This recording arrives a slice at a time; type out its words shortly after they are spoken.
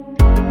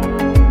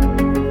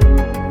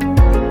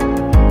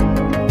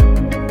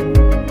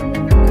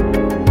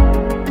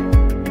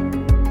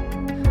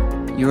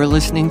You are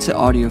listening to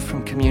audio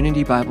from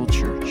Community Bible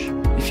Church.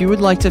 If you would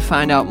like to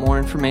find out more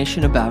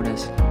information about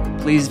us,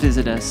 please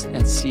visit us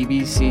at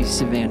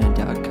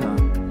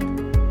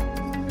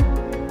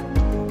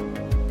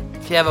cbcsavannah.com.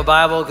 If you have a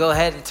Bible, go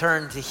ahead and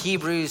turn to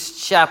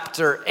Hebrews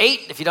chapter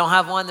 8. If you don't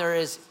have one, there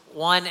is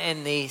one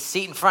in the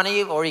seat in front of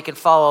you, or you can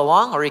follow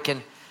along, or you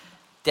can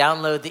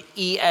download the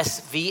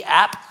ESV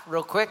app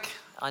real quick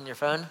on your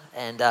phone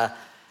and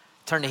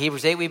turn to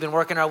Hebrews 8. We've been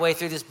working our way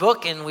through this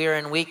book, and we're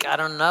in week, I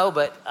don't know,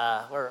 but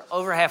we're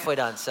over halfway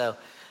done. So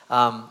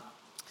I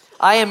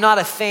am not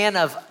a fan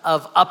of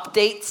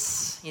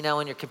updates. You know,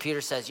 when your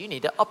computer says you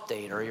need to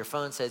update, or your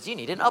phone says you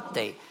need an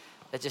update.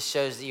 That just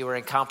shows that you were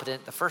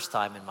incompetent the first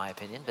time, in my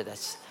opinion.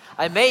 But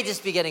I may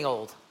just be getting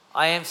old.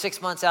 I am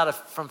 6 months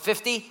out from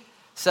 50,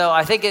 so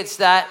I think it's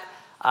that.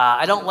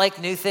 I don't like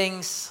new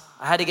things.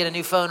 I had to get a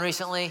new phone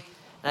recently,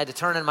 and I had to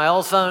turn in my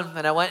old phone,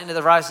 and I went into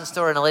the Verizon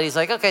store, and the lady's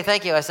like, okay,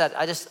 thank you. I said,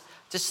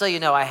 just so you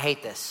know, I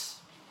hate this.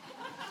 I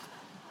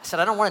said,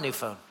 I don't want a new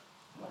phone.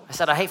 I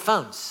said, I hate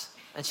phones.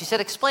 And she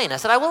said, explain. I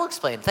said, I will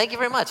explain. Thank you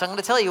very much. I'm going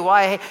to tell you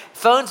why I hate.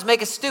 Phones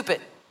make us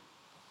stupid.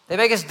 They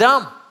make us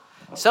dumb.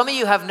 Some of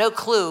you have no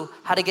clue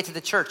how to get to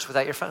the church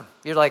without your phone.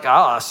 You're like,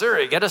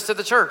 Siri, get us to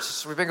the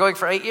church. We've been going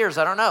for 8 years.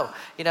 I don't know.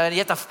 You know, and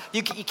you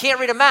can't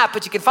read a map,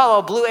 but you can follow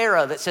a blue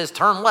arrow that says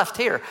turn left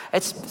here.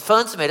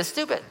 Phones made us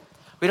stupid.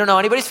 We don't know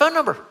anybody's phone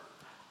number.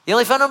 The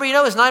only phone number you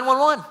know is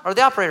 911 or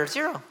the operator,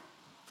 0.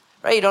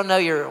 Right? You don't know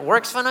your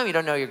work's phone number. You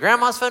don't know your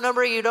grandma's phone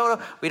number. We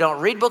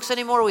don't read books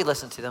anymore. We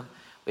listen to them.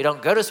 We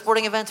don't go to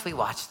sporting events. We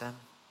watch them.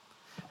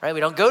 Right? We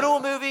don't go to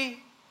a movie.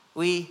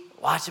 We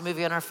watch a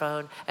movie on our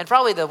phone. And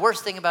probably the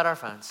worst thing about our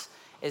phones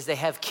is they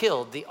have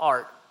killed the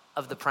art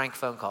of the prank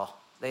phone call.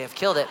 They have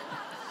killed it.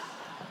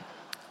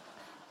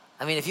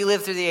 I mean, if you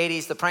lived through the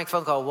 80s, the prank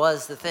phone call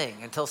was the thing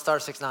until star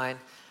 69.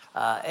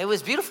 It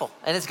was beautiful,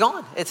 and it's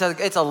gone. It's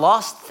a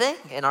lost thing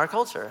in our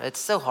culture. It's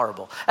so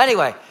horrible.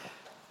 Anyway,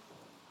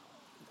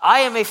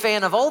 I am a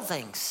fan of old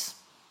things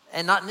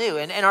and not new.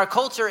 And our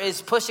culture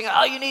is pushing,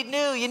 you need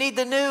new. You need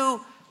the new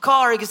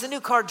car because the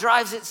new car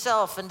drives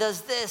itself and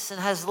does this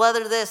and has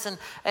leather this and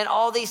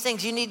all these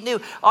things. You need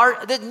new.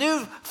 The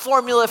new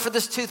formula for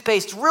this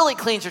toothpaste really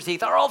cleans your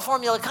teeth. Our old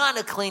formula kind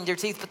of cleaned your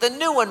teeth, but the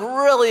new one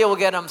really will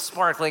get them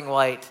sparkling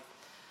white.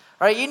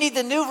 All right, you need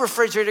the new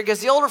refrigerator because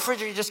the old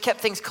refrigerator just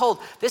kept things cold.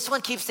 This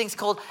one keeps things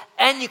cold,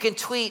 and you can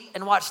tweet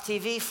and watch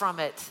TV from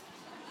it.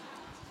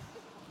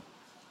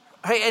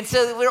 Right, and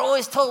so we're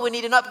always told we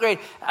need an upgrade.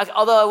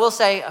 Although I will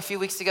say, a few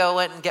weeks ago, I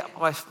went and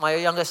my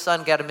youngest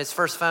son got him his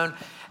first phone,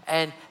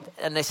 and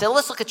they said,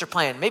 let's look at your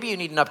plan. Maybe you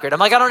need an upgrade. I'm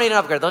like, I don't need an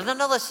upgrade. They're like,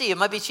 no, let's see. It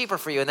might be cheaper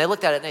for you. And they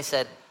looked at it and they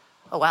said,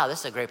 oh, wow, this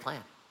is a great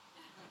plan.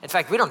 In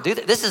fact, we don't do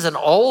that. This is an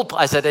old,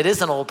 I said, it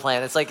is an old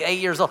plan. It's like 8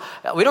 years old.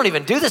 We don't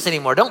even do this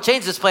anymore. Don't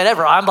change this plan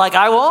ever. I'm like,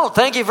 I won't.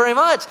 Thank you very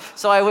much.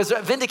 So I was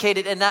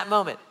vindicated in that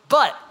moment.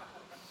 But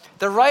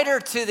the writer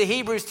to the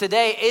Hebrews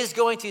today is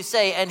going to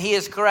say, and he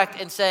is correct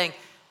in saying,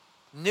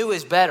 new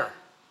is better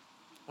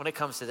when it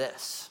comes to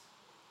this.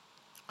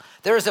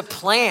 There is a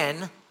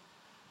plan,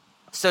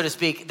 so to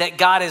speak, that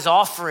God is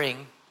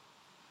offering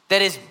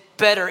that is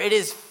better. It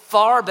is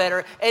far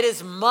better. It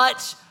is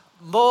much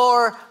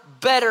more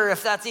better,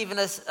 if that's even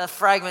a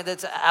fragment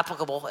that's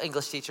applicable,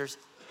 English teachers.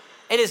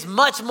 It is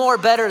much more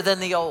better than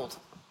the old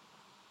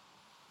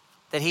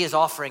that he is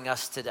offering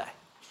us today.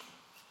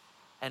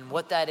 And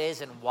what that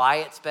is and why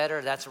it's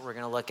better, that's what we're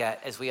going to look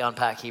at as we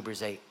unpack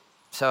Hebrews 8.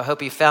 So I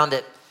hope you found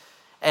it.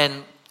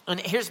 And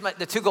here's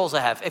the two goals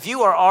I have. If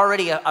you are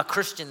already a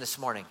Christian this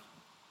morning,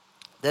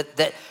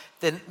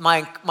 then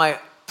my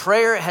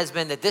prayer has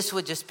been that this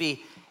would just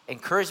be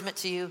encouragement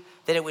to you,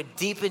 that it would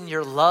deepen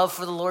your love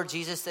for the Lord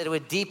Jesus, that it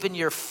would deepen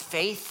your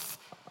faith,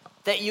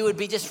 that you would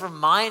be just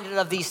reminded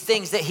of these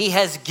things that he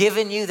has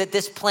given you, that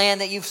this plan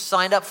that you've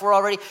signed up for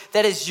already,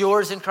 that is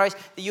yours in Christ,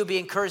 that you'll be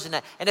encouraged in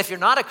that. And if you're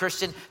not a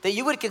Christian, that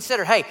you would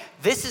consider, hey,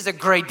 this is a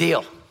great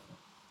deal.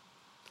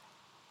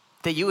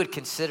 That you would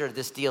consider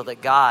this deal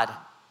that God,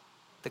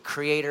 the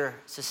creator,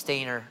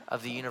 sustainer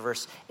of the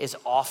universe, is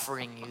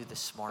offering you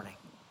this morning.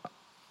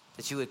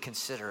 That you would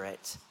consider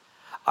it.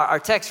 Our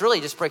text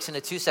really just breaks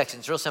into two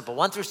sections, real simple.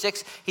 1 through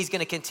 6, he's going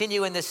to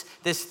continue in this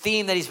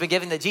theme that he's been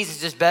given, that Jesus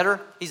is just better.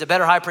 He's a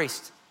better high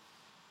priest.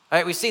 All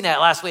right, we've seen that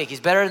last week.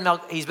 He's better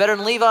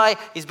than Levi.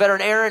 He's better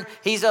than Aaron.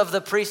 He's of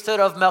the priesthood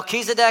of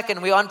Melchizedek,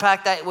 and we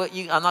unpacked that.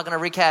 I'm not going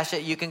to recash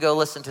it. You can go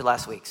listen to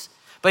last week's.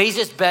 But he's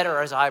just better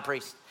as a high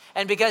priest.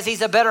 And because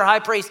he's a better high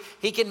priest,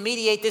 he can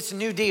mediate this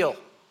new deal,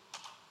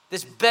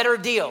 this better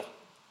deal.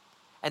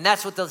 And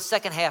that's what the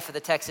second half of the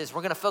text is.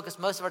 We're going to focus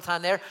most of our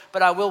time there,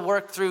 but I will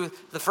work through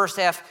the first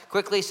half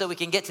quickly so we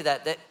can get to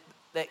that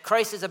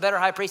Christ is a better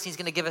high priest. He's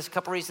going to give us a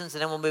couple reasons,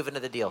 and then we'll move into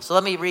the deal. So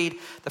let me read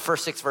the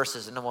first 6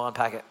 verses, and then we'll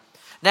unpack it.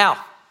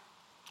 Now,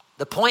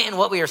 the point in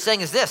what we are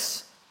saying is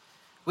this.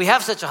 We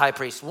have such a high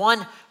priest,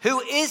 one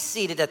who is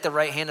seated at the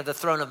right hand of the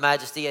throne of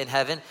majesty in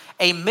heaven,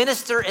 a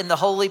minister in the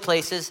holy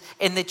places,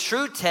 in the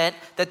true tent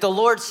that the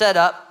Lord set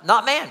up,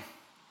 not man.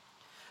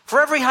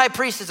 For every high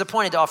priest is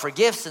appointed to offer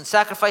gifts and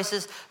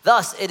sacrifices.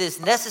 Thus, it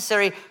is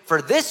necessary for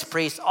this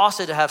priest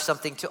also to have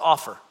something to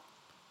offer.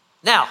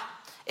 Now,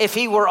 if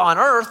he were on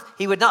earth,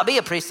 he would not be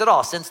a priest at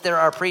all, since there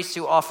are priests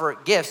who offer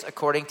gifts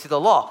according to the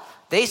law.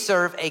 They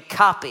serve a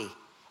copy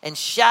and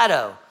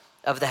shadow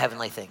of the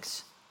heavenly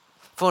things.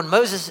 For when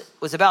Moses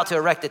was about to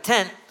erect the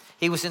tent,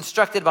 he was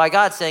instructed by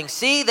God, saying,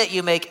 see that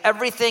you make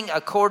everything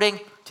according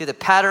to the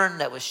pattern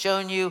that was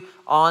shown you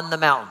on the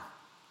mountain.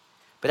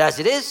 But as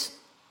it is,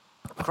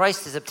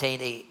 Christ has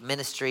obtained a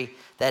ministry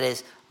that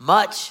is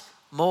much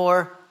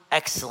more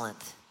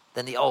excellent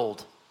than the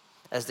old,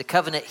 as the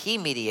covenant he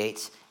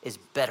mediates is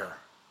better,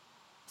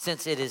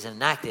 since it is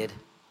enacted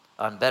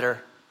on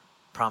better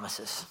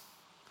promises.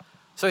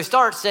 So he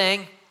starts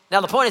saying,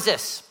 now the point is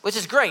this, which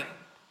is great,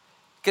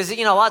 because,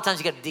 a lot of times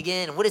you got to dig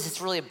in, and what is this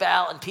really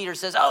about? And Peter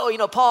says,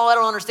 Paul, I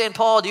don't understand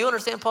Paul. Do you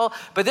understand Paul?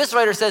 But this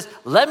writer says,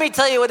 let me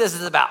tell you what this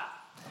is about.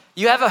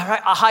 You have a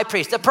high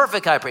priest, a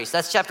perfect high priest.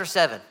 That's chapter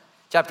 7,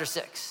 chapter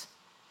 6.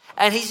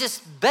 And he's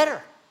just better.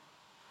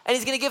 And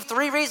he's going to give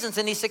 3 reasons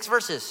in these 6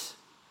 verses.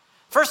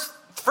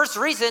 First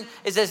reason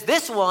is as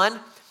this one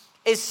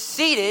is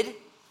seated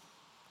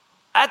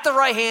at the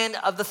right hand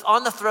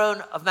on the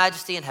throne of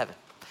majesty in heaven.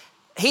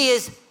 He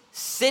is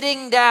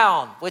sitting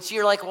down, which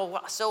you're like,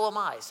 well, so am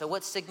I. So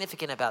what's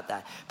significant about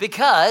that?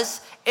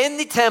 Because in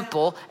the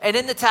temple and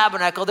in the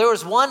tabernacle, there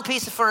was one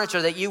piece of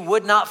furniture that you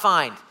would not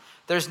find.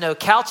 There's no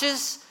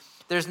couches.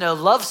 There's no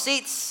love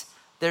seats.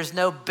 There's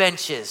no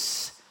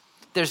benches.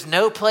 There's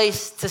no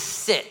place to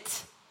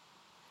sit,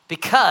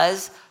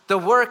 because the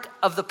work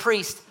of the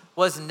priest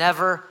was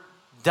never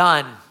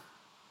done.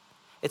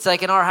 It's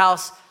like in our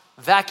house,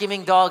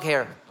 vacuuming dog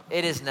hair.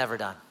 It is never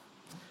done.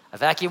 I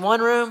vacuum one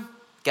room,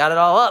 got it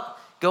all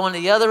up, go into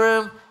the other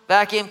room,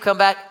 vacuum, come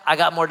back, I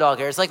got more dog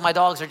hair. It's like my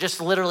dogs are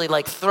just literally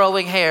like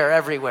throwing hair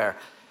everywhere.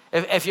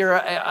 If you're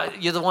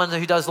the one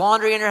who does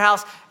laundry in your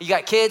house, you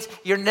got kids,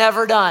 you're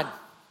never done.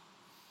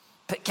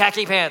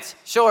 Khaki pants,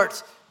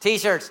 shorts,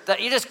 T-shirts,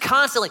 you're just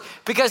constantly,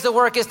 because the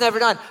work is never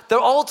done. The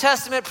Old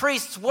Testament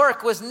priest's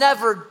work was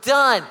never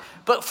done.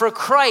 But for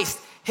Christ,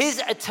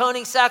 his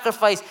atoning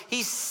sacrifice,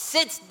 he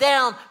sits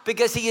down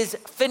because he is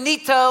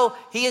finito,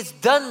 he is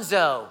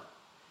donezo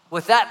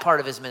with that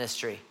part of his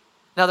ministry.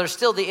 Now there's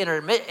still the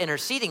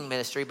interceding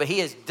ministry, but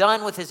he is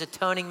done with his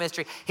atoning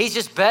ministry. He's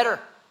just better.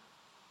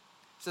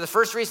 So the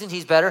first reason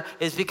he's better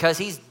is because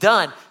he's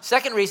done.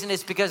 Second reason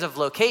is because of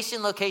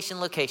location.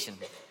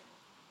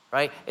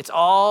 Right? It's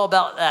all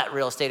about that,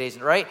 real estate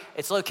agent, right?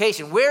 It's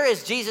location. Where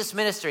is Jesus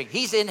ministering?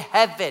 He's in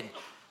heaven.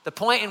 The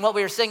point in what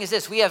we were saying is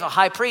this. We have a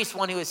high priest,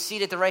 one who is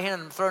seated at the right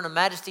hand of the throne of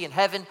majesty in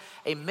heaven,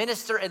 a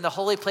minister in the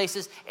holy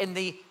places, in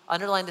the,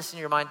 underline this in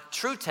your mind,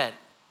 true tent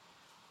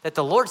that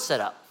the Lord set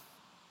up,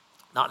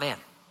 not man.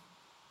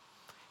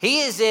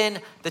 He is in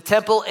the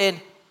temple in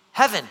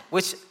heaven,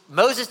 which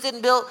Moses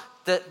didn't build,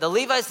 the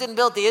Levites didn't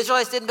build, the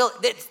Israelites didn't build.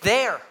 It's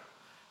there.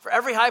 For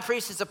every high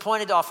priest is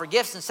appointed to offer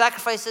gifts and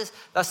sacrifices.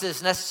 Thus it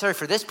is necessary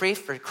for this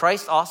priest, for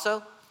Christ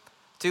also,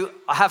 to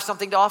have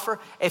something to offer.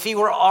 If he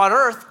were on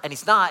earth, and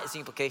he's not, is the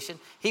implication,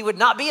 he would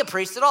not be a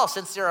priest at all,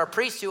 since there are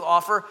priests who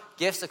offer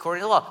gifts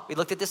according to the law. We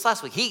looked at this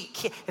last week.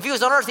 If he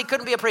was on earth, he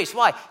couldn't be a priest.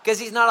 Why? Because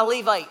he's not a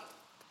Levite.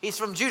 He's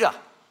from Judah.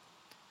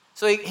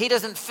 So he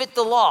doesn't fit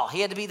the law. He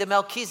had to be the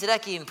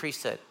Melchizedekian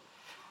priesthood.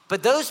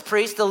 But those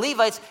priests, the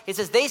Levites, it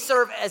says they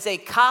serve as a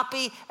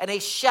copy and a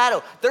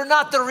shadow. They're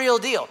not the real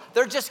deal.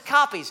 They're just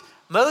copies.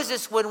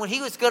 Moses, when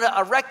he was going to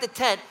erect the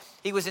tent,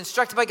 he was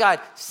instructed by God,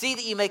 see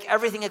that you make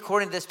everything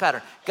according to this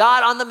pattern.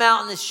 God on the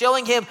mountain is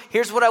showing him,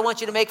 here's what I want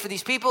you to make for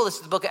these people. This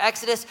is the book of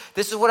Exodus.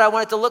 This is what I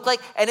want it to look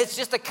like. And it's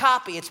just a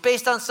copy. It's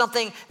based on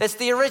something that's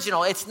the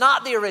original. It's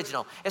not the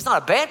original. It's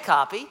not a bad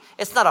copy.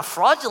 It's not a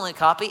fraudulent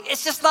copy.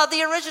 It's just not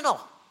the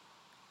original.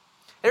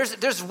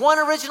 There's one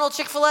original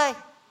Chick-fil-A.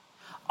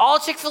 All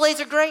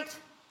Chick-fil-A's are great,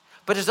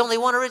 but there's only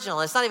one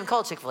original. It's not even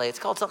called Chick-fil-A. It's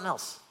called something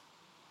else,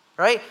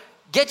 right?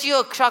 Get you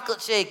a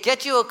chocolate shake.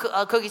 Get you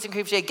a cookies and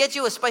cream shake. Get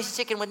you a spicy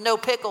chicken with no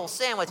pickle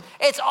sandwich.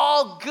 It's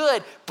all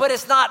good, but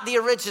it's not the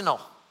original.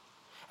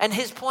 And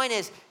his point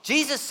is,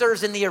 Jesus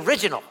serves in the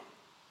original.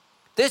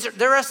 The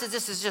rest of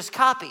this is just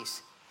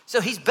copies. So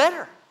he's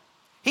better.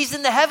 He's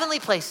in the heavenly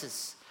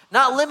places,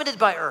 not limited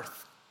by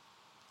earth.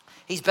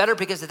 He's better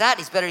because of that.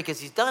 He's better because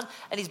he's done.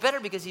 And he's better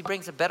because he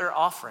brings a better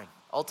offering,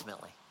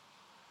 ultimately.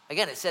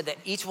 Again, it said that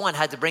each one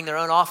had to bring their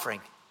own offering.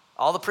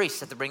 All the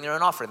priests had to bring their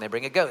own offering. They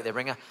bring a goat. They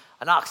bring an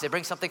ox. They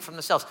bring something from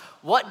themselves.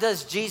 What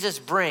does Jesus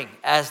bring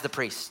as the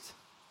priest?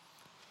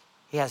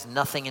 He has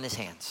nothing in his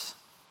hands.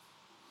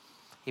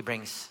 He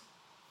brings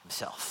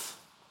himself.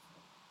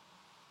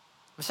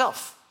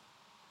 Himself.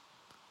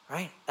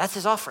 Right? That's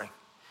his offering.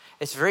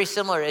 It's very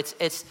similar.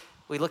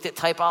 We looked at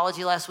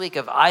typology last week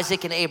of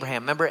Isaac and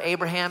Abraham. Remember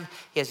Abraham?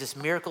 He has this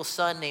miracle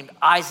son named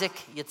Isaac,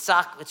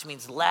 Yitzhak, which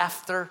means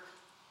laughter.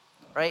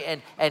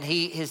 Right? And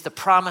he is the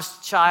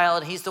promised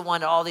child. He's the one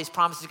that all these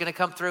promises are going to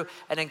come through.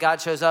 And then God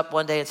shows up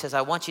one day and says,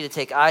 I want you to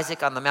take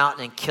Isaac on the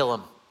mountain and kill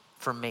him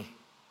for me. And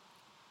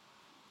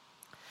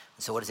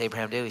so what does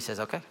Abraham do? He says,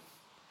 okay.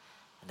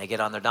 And they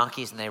get on their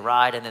donkeys and they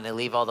ride, and then they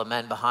leave all the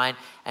men behind.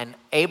 And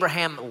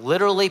Abraham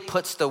literally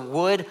puts the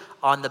wood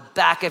on the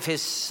back of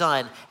his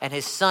son, and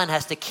his son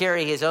has to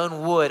carry his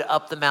own wood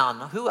up the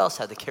mountain. Who else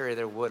had to carry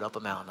their wood up a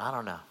mountain? I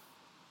don't know.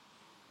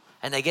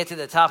 And they get to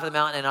the top of the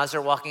mountain, and as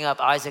they're walking up,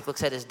 Isaac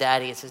looks at his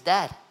daddy and says,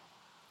 Dad,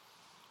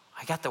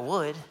 I got the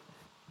wood,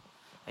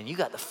 and you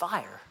got the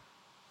fire.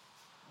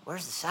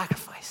 Where's the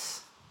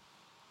sacrifice?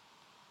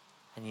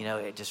 And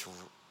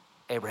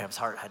Abraham's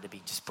heart had to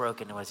be just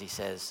broken as he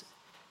says,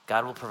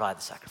 God will provide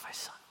the sacrifice,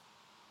 son.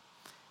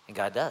 And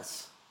God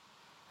does.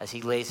 As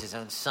he lays his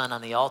own son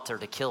on the altar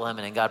to kill him,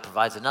 and then God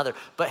provides another.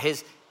 But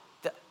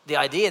the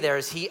idea there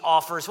is he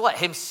offers what?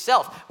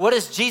 Himself. What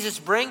does Jesus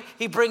bring?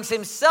 He brings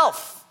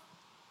himself.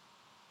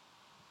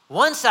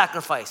 One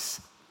sacrifice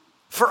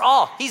for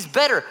all. He's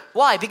better.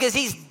 Why? Because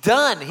he's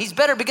done. He's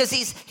better because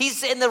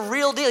he's in the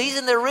real deal. He's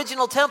in the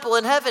original temple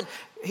in heaven.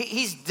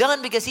 He's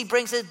done because he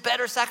brings a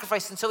better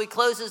sacrifice. And so he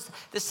closes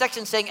this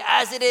section saying,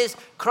 as it is,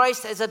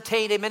 Christ has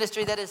obtained a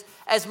ministry that is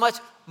as much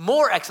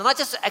more excellent. Not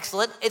just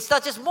excellent. It's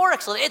not just more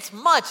excellent. It's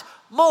much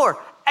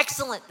more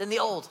excellent than the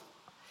old.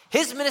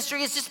 His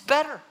ministry is just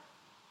better.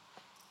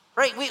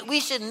 Right?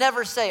 We should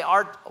never say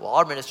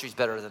our ministry is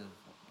better than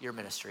your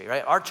ministry,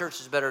 right? Our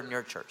church is better than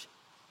your church.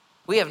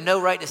 We have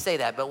no right to say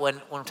that. But when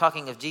I'm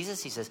talking of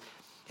Jesus, he says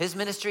his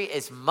ministry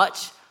is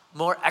much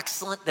more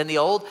excellent than the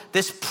old.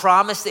 This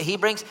promise that he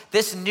brings,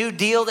 this new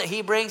deal that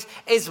he brings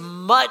is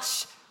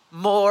much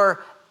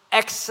more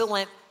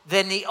excellent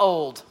than the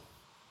old.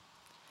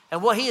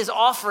 And what he is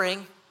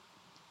offering,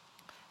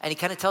 and he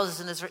kind of tells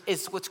us in this,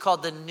 is what's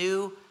called the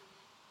new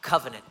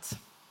covenant.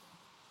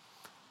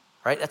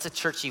 Right? That's a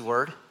churchy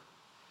word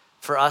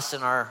for us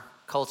in our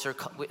culture.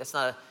 That's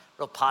not a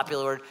real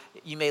popular word.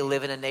 You may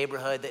live in a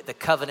neighborhood that the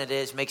covenant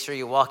is make sure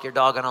you walk your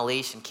dog on a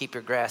leash and keep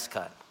your grass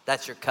cut.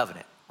 That's your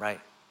covenant,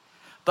 right?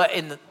 But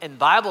in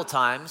Bible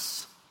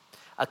times,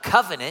 a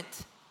covenant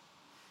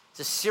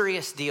is a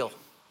serious deal.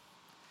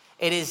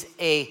 It is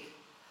a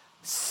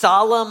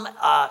solemn,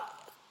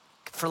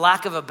 for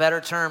lack of a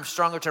better term,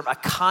 stronger term, a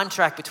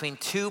contract between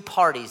two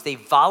parties. They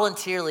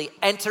voluntarily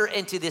enter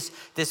into this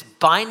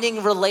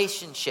binding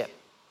relationship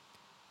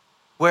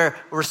where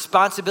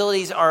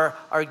responsibilities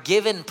are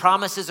given,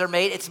 promises are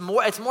made. It's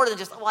more than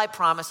just, I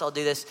promise I'll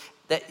do this.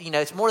 That,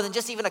 it's more than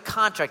just even a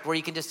contract where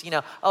you can just,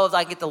 if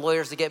I get the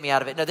lawyers to get me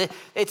out of it. No,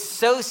 it's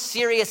so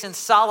serious and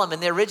solemn in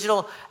the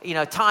original,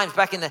 times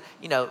back in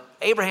the,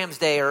 Abraham's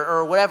day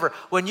or whatever,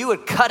 when you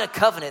would cut a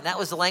covenant, that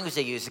was the language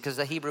they used because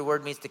the Hebrew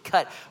word means to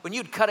cut. When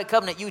you'd cut a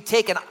covenant, you would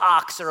take an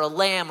ox or a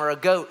lamb or a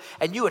goat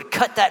and you would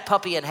cut that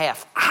puppy in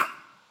half.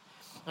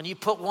 And you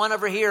put one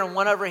over here and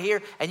one over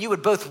here and you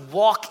would both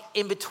walk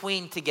in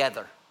between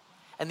together.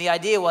 And the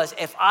idea was,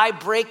 if I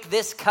break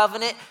this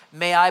covenant,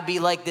 may I be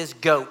like this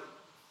goat.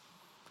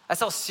 That's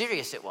how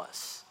serious it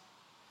was.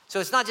 So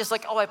it's not just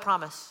like, I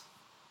promise.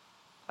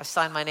 I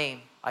signed my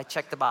name. I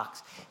checked the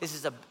box.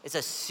 It's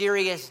a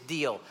serious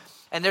deal.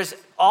 And there's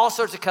all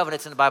sorts of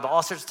covenants in the Bible,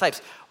 all sorts of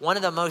types. One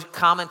of the most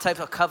common types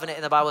of covenant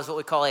in the Bible is what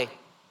we call a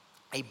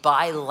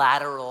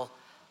bilateral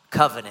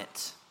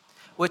covenant,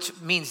 which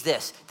means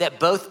this, that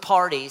both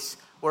parties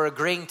were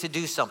agreeing to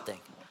do something.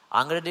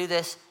 I'm going to do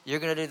this.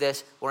 You're going to do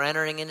this. We're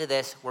entering into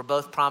this. We're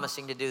both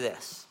promising to do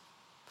this.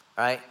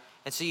 All right?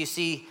 And so you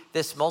see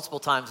this multiple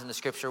times in the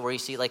scripture where you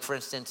see, like, for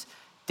instance,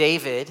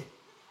 David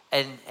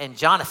and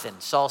Jonathan,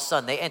 Saul's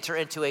son, they enter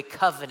into a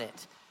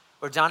covenant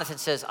where Jonathan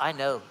says, I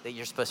know that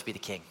you're supposed to be the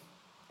king,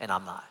 and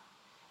I'm not,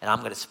 and I'm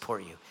going to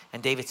support you.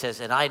 And David says,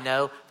 and I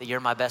know that you're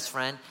my best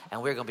friend,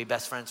 and we're going to be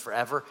best friends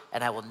forever,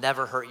 and I will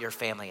never hurt your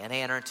family. And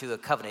they enter into a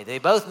covenant. They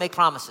both make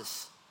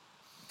promises.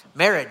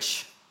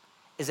 Marriage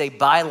is a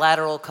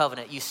bilateral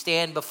covenant. You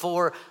stand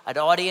before an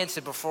audience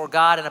and before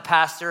God and a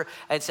pastor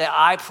and say,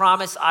 I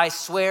promise, I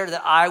swear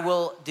that I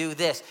will do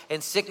this.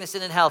 In sickness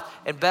and in health,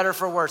 and better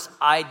for worse,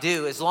 I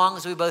do, as long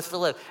as we both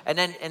live. And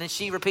then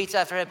she repeats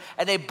after him,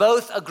 and they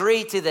both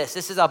agree to this.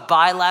 This is a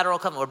bilateral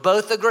covenant. We're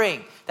both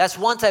agreeing. That's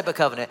one type of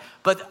covenant.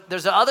 But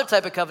there's another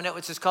type of covenant,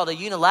 which is called a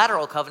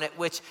unilateral covenant,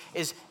 which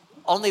is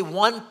only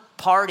one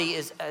party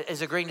is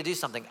agreeing to do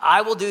something.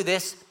 I will do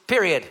this,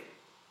 period.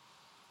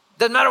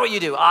 Doesn't matter what you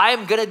do. I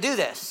am going to do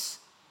this,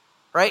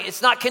 right?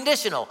 It's not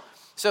conditional.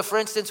 So for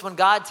instance, when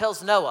God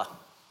tells Noah,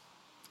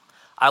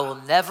 I will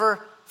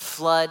never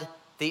flood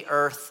the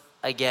earth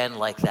again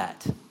like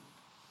that.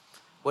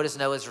 What is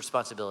Noah's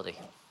responsibility?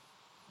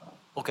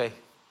 Okay.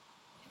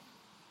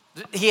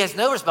 He has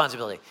no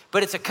responsibility,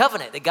 but it's a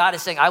covenant that God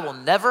is saying, I will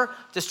never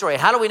destroy it.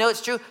 How do we know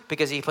it's true?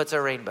 Because he puts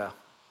a rainbow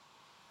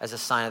as a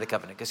sign of the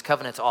covenant, because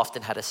covenants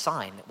often had a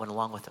sign that went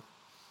along with them.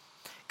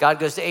 God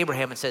goes to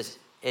Abraham and says,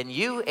 in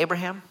you,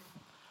 Abraham,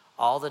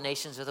 all the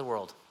nations of the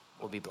world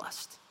will be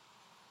blessed.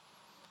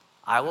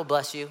 I will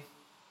bless you.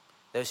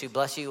 Those who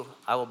bless you,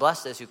 I will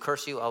bless. Those who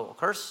curse you, I will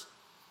curse.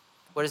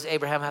 What does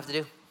Abraham have to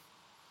do?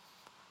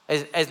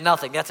 As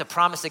nothing. That's a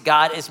promise that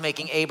God is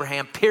making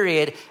Abraham,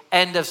 period,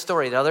 end of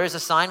story. Now, there is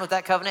a sign with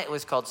that covenant. It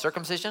was called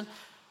circumcision.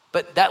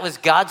 But that was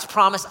God's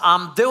promise.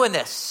 I'm doing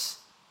this.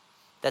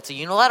 That's a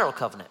unilateral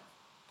covenant.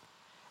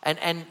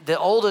 And the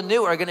old and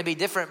new are going to be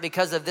different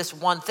because of this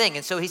one thing.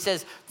 And so he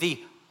says the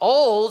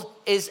old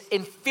is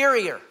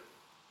inferior.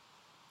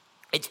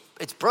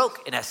 It's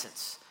broke in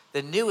essence.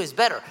 The new is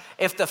better.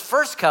 If the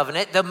first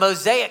covenant, the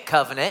Mosaic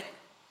covenant,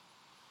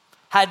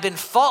 had been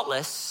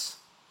faultless,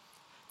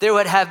 there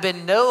would have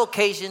been no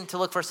occasion to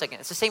look for a second.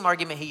 It's the same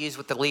argument he used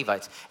with the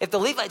Levites. If the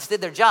Levites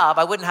did their job,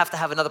 I wouldn't have to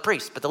have another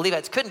priest. But the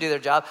Levites couldn't do their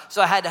job,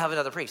 so I had to have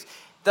another priest.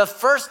 The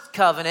first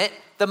covenant,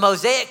 the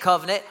Mosaic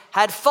covenant,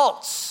 had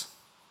faults.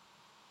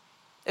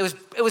 It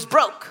was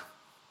broke.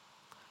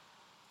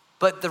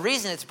 But the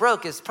reason it's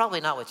broke is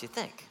probably not what you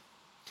think.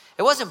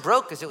 It wasn't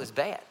broke because it was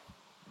bad.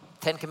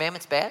 10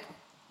 Commandments bad?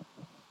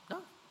 No.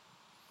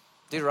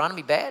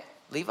 Deuteronomy bad?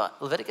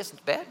 Leviticus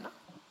bad? No.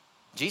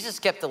 Jesus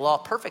kept the law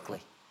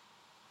perfectly.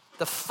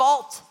 The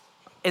fault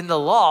in the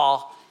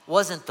law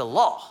wasn't the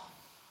law.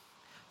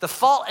 The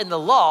fault in the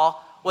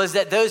law was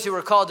that those who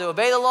were called to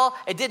obey the law,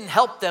 it didn't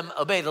help them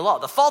obey the law.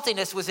 The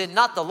faultiness was in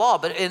not the law,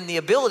 but in the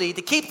ability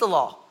to keep the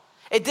law.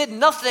 It did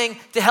nothing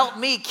to help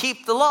me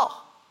keep the law.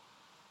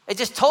 It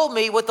just told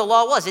me what the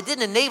law was. It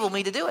didn't enable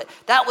me to do it.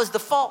 That was the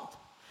fault.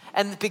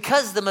 And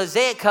because the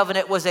Mosaic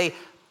covenant was a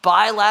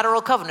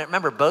bilateral covenant,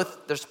 remember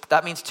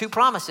that means two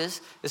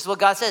promises. This is what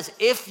God says.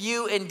 If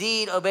you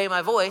indeed obey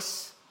my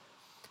voice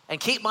and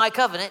keep my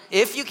covenant,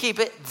 if you keep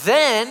it,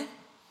 then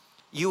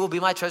you will be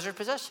my treasured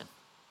possession.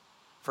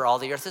 For all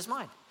the earth is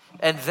mine.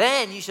 And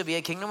then you shall be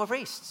a kingdom of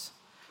priests.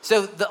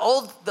 So the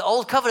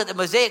old covenant, the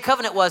Mosaic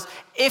covenant was,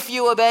 if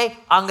you obey,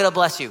 I'm going to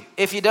bless you.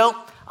 If you don't,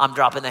 I'm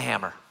dropping the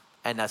hammer.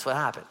 And that's what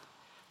happened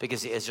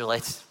because the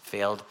Israelites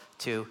failed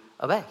to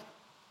obey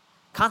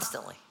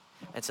constantly.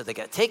 And so they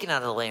got taken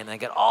out of the land and they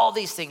got all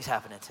these things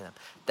happening to them.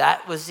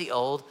 That was the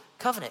old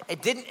covenant.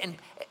 And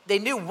they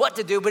knew what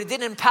to do, but it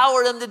didn't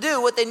empower them to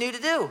do what they knew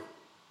to do.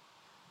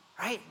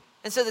 Right?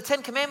 And so the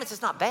 10 Commandments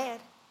is not bad.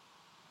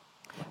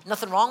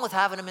 Nothing wrong with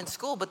having them in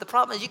school, but the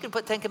problem is you can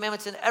put 10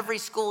 Commandments in every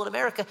school in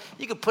America.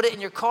 You can put it in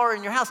your car,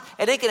 in your house.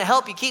 It ain't going to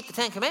help you keep the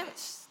 10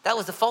 Commandments. That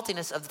was the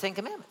faultiness of the 10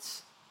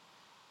 Commandments.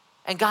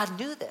 And God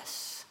knew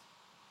this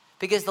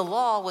because the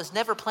law was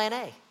never plan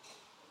A.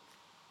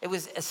 It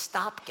was a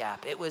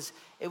stopgap. It was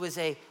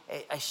a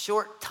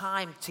short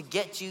time to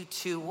get you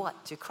to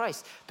what? To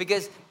Christ.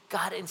 Because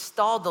God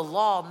installed the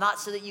law not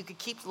so that you could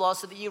keep the law,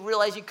 so that you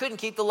realize you couldn't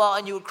keep the law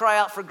and you would cry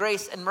out for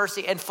grace and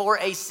mercy and for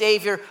a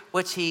Savior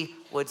which he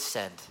would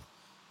send.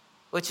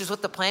 Which is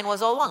what the plan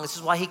was all along. This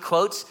is why he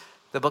quotes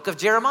the book of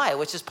Jeremiah,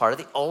 which is part of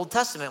the Old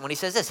Testament, when he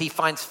says this. He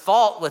finds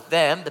fault with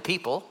them, the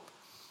people,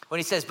 when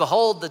he says,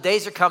 behold, the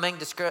days are coming,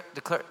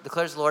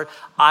 declares the Lord,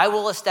 I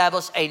will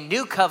establish a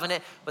new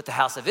covenant with the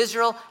house of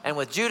Israel and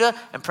with Judah.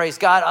 And praise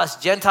God, us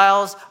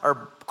Gentiles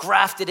are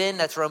grafted in,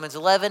 that's Romans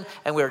 11.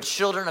 And we're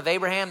children of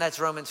Abraham, that's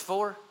Romans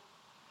 4.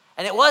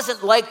 And it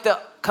wasn't like the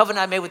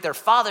covenant I made with their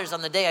fathers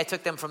on the day I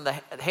took them from the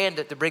hand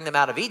to bring them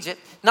out of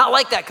Egypt. Not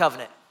like that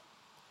covenant.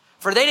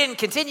 For they didn't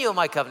continue in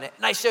my covenant,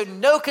 and I showed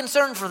no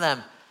concern for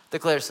them,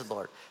 declares the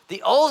Lord.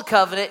 The old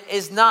covenant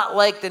is not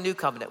like the new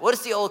covenant. What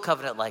is the old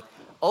covenant like?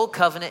 Old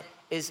covenant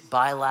is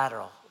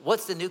bilateral.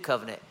 What's the new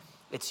covenant?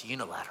 It's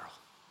unilateral.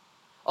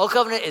 Old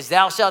covenant is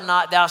thou shalt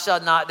not, thou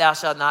shalt not, thou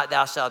shalt not,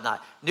 thou shalt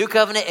not. New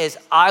covenant is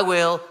I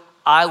will,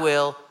 I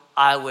will,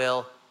 I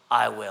will,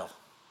 I will.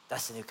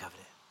 That's the new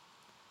covenant,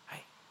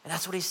 right? And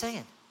that's what he's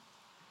saying,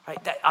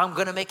 right? That I'm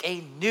going to make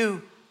a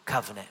new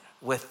covenant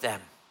with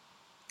them,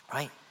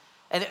 right?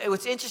 And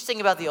what's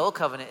interesting about the old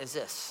covenant is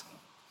this.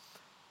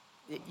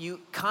 You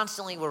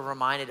constantly were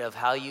reminded of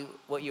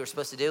what you were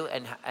supposed to do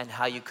and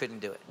how you couldn't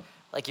do it.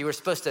 Like you were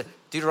supposed to,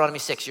 Deuteronomy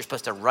 6, you're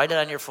supposed to write it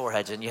on your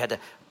foreheads and you had to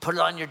put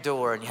it on your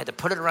door and you had to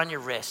put it around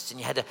your wrists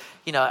and you had to,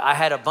 I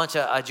had a bunch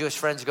of Jewish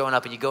friends growing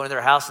up and you go into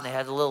their house and they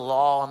had a little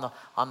law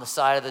on the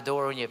side of the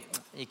door and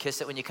you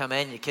kiss it when you come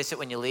in, you kiss it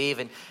when you leave.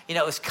 And,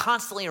 it was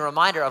constantly a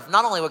reminder of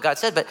not only what God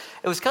said, but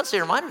it was constantly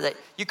a reminder that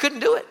you couldn't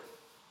do it.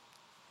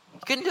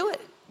 You couldn't do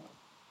it.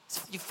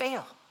 You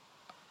fail.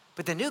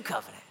 But the new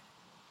covenant,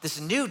 this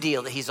new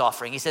deal that he's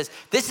offering, he says,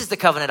 this is the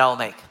covenant I will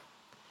make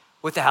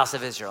with the house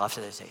of Israel after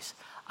those days.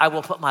 I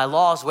will put my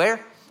laws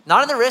where?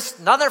 Not on their wrists,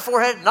 not on their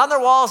forehead, not on their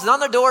walls, not on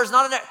their doors,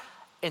 not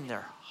in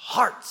their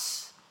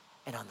hearts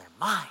and on their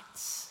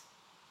minds.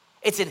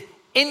 It's an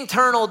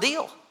internal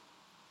deal. All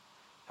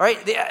right?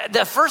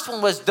 The first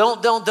one was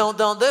don't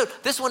do.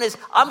 This one is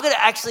I'm going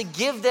to actually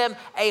give them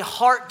a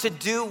heart to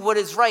do what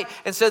is right.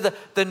 And so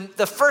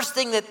the first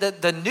thing that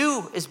the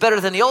new is better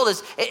than the old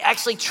is it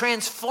actually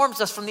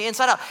transforms us from the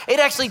inside out. It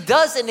actually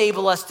does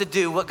enable us to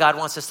do what God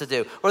wants us to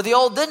do, or the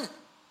old didn't.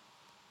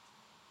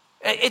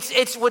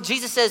 It's what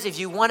Jesus says, if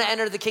you want to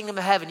enter the kingdom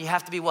of heaven, you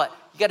have to be what?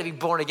 You got to be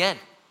born again.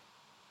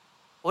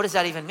 What does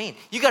that even mean?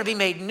 You got to be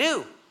made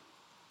new.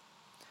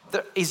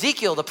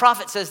 Ezekiel, the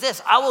prophet, says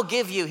this, I will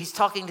give you, he's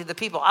talking to the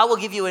people, I will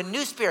give you a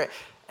new spirit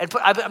and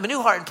put a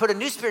new heart and put a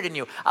new spirit in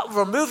you. I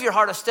will remove your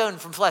heart of stone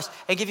from flesh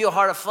and give you a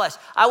heart of flesh.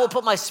 I will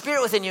put my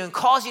spirit within you and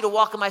cause you to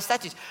walk in my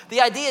statutes. The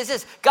idea is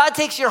this, God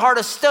takes your heart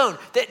of stone,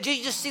 that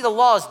you just see the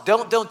laws,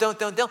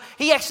 don't.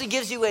 He actually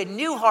gives you a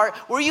new heart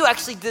where you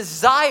actually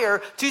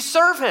desire to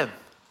serve him.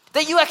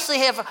 That you actually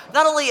have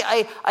not only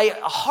a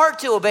heart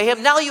to obey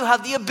him, now you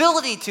have the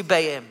ability to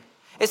obey him.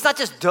 It's not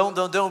just don't,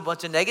 a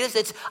bunch of negatives.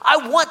 It's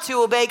I want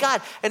to obey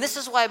God. And this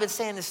is why I've been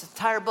saying this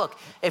entire book.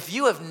 If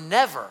you have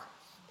never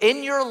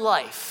in your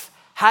life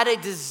had a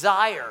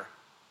desire,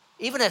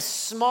 even a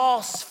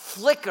small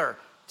flicker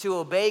to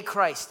obey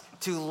Christ,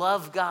 to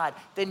love God,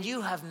 then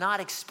you have not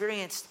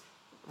experienced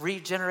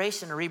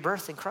regeneration or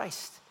rebirth in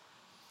Christ.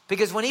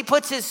 Because when he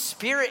puts his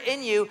spirit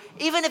in you,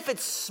 even if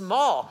it's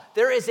small,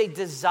 there is a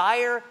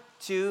desire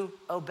to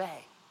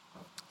obey.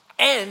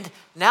 And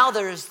now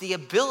there's the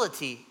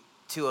ability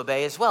to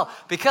obey as well.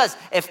 Because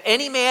if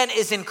any man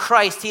is in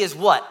Christ, he is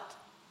what?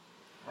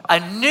 A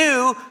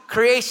new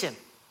creation.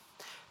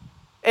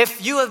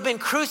 If you have been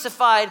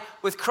crucified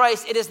with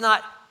Christ, it is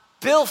not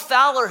Bill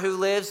Fowler who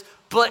lives,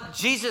 but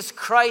Jesus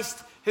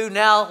Christ who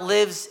now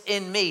lives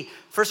in me.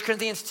 1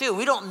 Corinthians 2,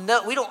 we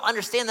don't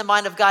understand the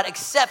mind of God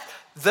except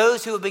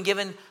those who have been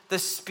given the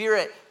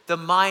Spirit, the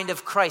mind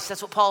of Christ.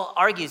 That's what Paul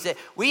argues, that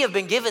we have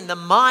been given the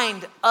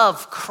mind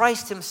of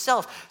Christ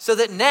himself, so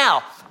that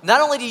now,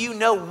 not only do you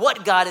know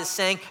what God is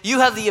saying, you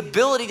have the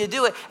ability to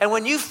do it. And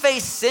when you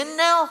face sin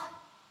now,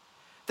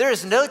 there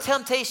is no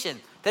temptation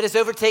that has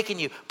overtaken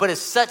you, but as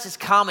such is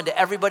common to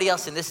everybody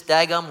else in this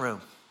daggum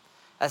room.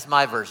 That's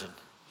my version.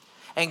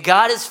 And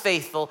God is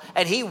faithful,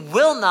 and he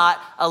will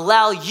not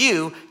allow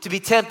you to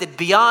be tempted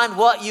beyond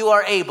what you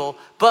are able,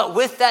 but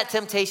with that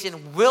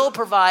temptation will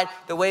provide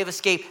the way of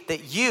escape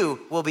that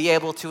you will be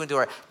able to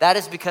endure. That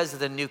is because of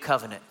the new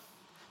covenant,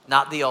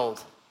 not the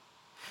old.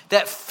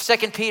 That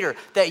 2 Peter,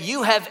 that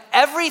you have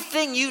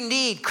everything you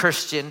need,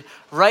 Christian,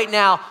 right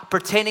now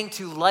pertaining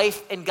to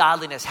life and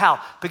godliness.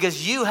 How?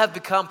 Because you have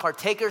become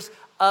partakers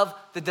of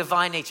the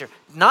divine nature.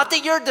 Not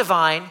that you're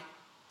divine.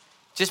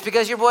 Just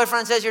because your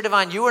boyfriend says you're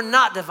divine, you are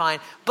not divine,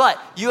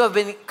 but you have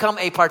become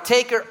a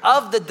partaker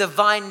of the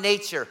divine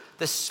nature,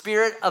 the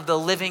Spirit of the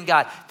living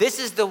God. This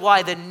is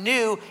why the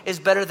new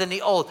is better than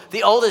the old.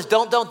 The old is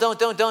don't,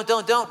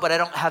 but I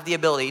don't have the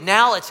ability.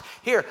 Now it's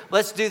here,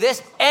 let's do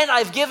this, and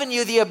I've given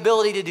you the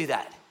ability to do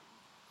that.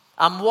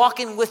 I'm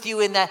walking with you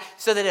in that,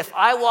 so that if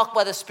I walk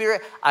by the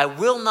Spirit, I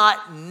will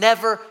not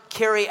never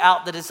carry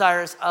out the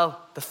desires of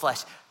the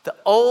flesh. The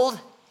old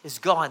is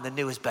gone, the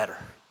new is better.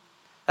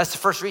 That's the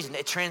first reason.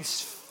 It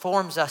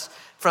transforms us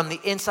from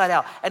the inside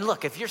out. And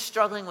look, if you're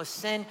struggling with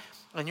sin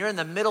and you're in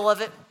the middle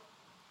of it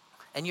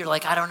and you're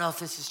like, I don't know if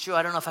this is true.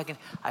 I don't know if I can.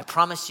 I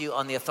promise you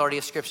on the authority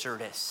of Scripture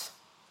it is.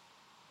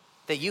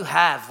 That you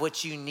have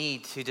what you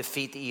need to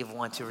defeat the evil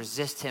one, to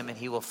resist him and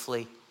he will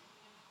flee.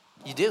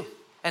 You do.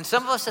 And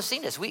some of us have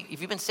seen this. If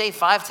you've been saved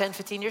 5, 10,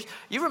 15 years,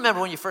 you remember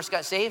when you first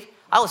got saved?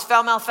 I was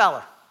foul-mouthed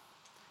Fowler,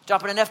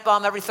 dropping an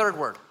F-bomb every third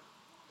word.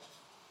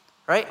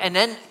 Right? And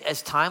then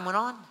as time went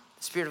on,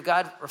 the Spirit of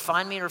God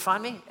refined me.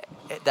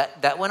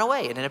 That went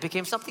away, and then it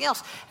became something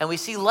else. And we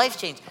see life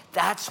change.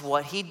 That's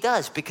what he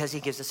does, because he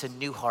gives us a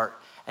new heart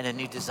and a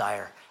new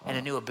desire and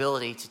a new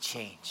ability to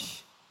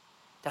change.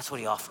 That's what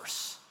he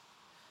offers.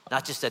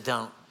 Not just a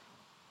don't.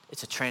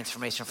 It's a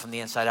transformation from the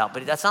inside out.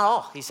 But that's not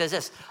all. He says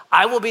this,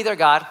 I will be their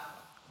God,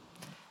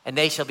 and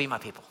they shall be my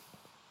people.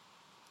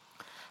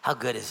 How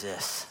good is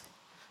this?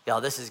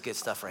 Y'all, this is good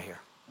stuff right here.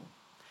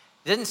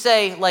 It didn't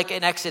say, like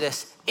in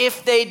Exodus,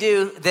 if they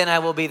do, then I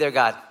will be their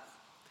God.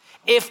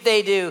 If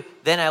they do,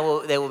 then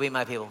they will be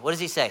my people. What does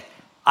he say?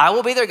 I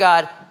will be their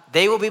God.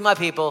 They will be my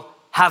people.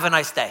 Have a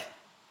nice day.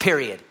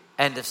 Period.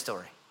 End of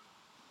story.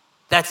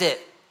 That's it.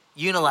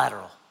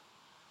 Unilateral.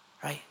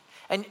 Right?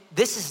 And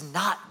this is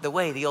not the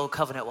way the old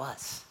covenant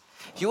was.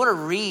 If you want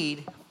to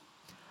read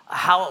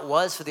how it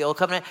was for the old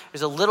covenant,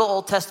 there's a little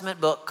Old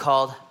Testament book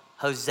called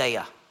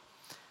Hosea.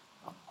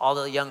 All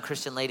the young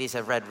Christian ladies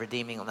have read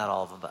not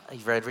all of them, but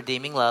you've read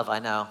Redeeming Love, I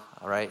know.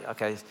 All right,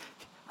 okay.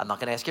 I'm not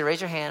going to ask you to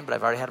raise your hand, but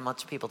I've already had a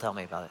bunch of people tell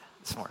me about it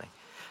this morning.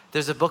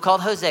 There's a book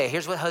called Hosea.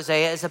 Here's what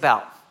Hosea is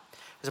about.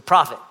 There's a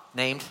prophet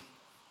named,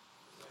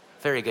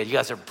 very good, you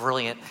guys are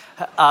brilliant.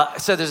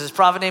 So there's this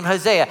prophet named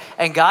Hosea,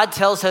 and God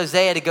tells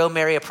Hosea to go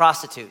marry a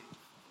prostitute.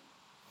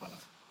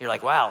 You're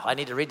like, wow, I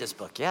need to read this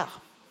book. Yeah.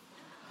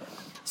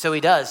 So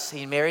he does.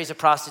 He marries a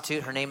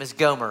prostitute. Her name is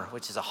Gomer,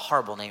 which is a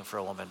horrible name for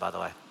a woman, by the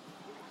way.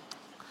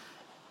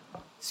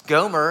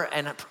 Gomer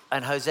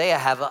and Hosea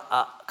have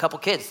a couple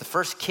kids. The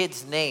first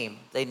kid's name,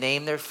 they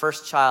name their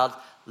first child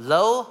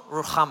Lo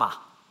Ruhama.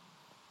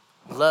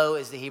 Lo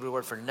is the Hebrew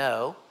word for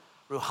no.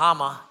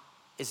 Ruhama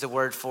is the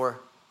word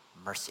for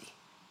mercy.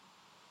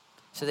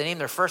 So they name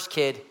their first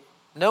kid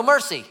No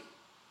Mercy.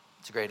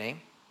 It's a great name.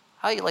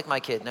 How you like my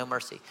kid? No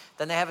Mercy.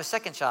 Then they have a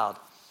second child.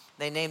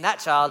 They name that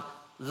child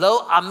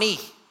Lo Ami.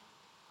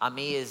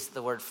 Ami is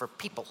the word for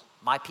people,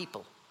 my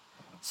people.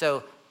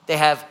 So they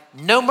have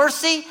no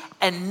mercy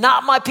and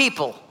not my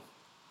people.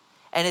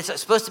 And it's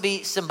supposed to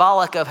be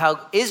symbolic of how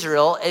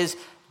Israel is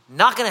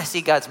not going to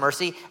see God's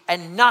mercy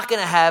and not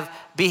going to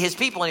be his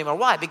people anymore.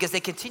 Why? Because they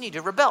continue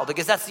to rebel,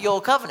 because that's the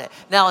old covenant.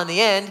 Now, in the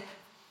end,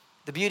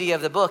 the beauty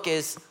of the book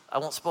is, I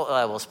will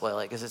spoil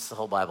it because it's the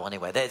whole Bible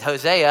anyway, that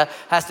Hosea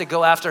has to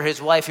go after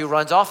his wife who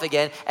runs off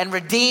again and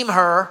redeem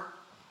her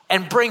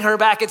and bring her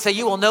back and say,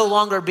 you will no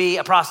longer be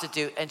a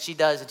prostitute. And she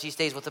does, and she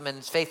stays with him and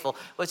is faithful,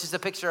 which is a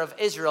picture of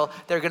Israel.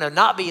 They're going to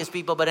not be his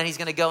people, but then he's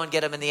going to go and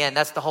get them in the end.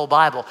 That's the whole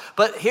Bible.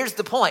 But here's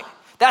the point.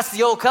 That's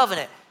the old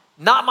covenant.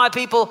 Not my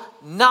people,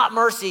 not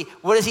mercy.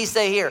 What does he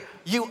say here?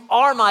 You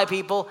are my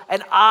people,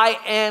 and I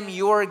am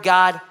your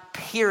God,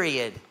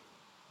 period.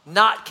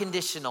 Not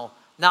conditional,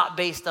 not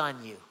based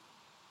on you,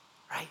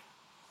 right?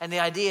 And the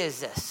idea is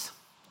this,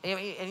 and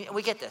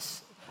we get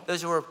this.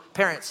 Those who are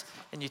parents,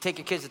 and you take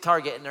your kids to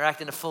Target and they're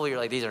acting a fool, you're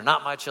like, these are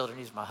not my children,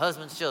 these are my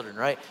husband's children,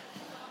 right?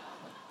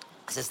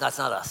 He says, that's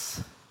not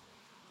us.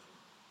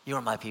 You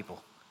are my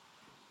people.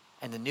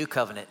 And the new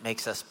covenant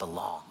makes us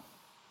belong.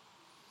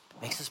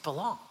 Makes us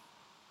belong.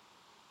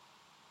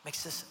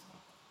 Makes us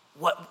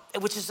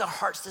which is our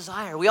heart's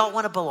desire. We all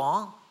want to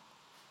belong,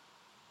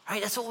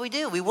 right? That's what we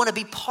do. We want to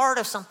be part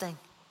of something.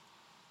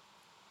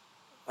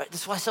 Right?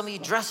 That's why some of you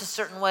dress a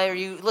certain way, or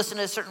you listen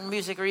to a certain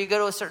music, or you go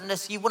to a certain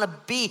this. You want to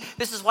be.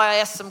 This is why I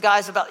asked some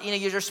guys about,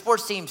 your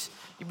sports teams.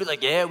 You'd be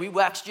like, yeah, we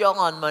waxed y'all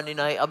on Monday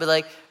night. I'll be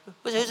like,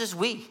 who's this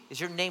we? Is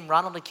your name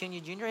Ronald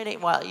Acuna Jr.?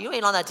 You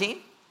ain't on that team.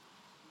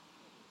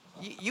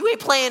 You ain't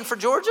playing for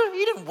Georgia.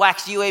 You didn't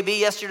wax UAB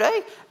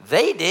yesterday.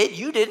 They did.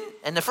 You didn't.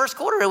 And the first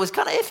quarter, it was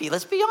kind of iffy.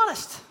 Let's be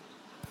honest.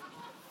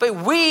 But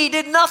we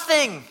did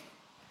nothing.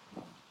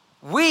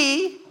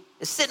 We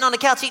is sitting on the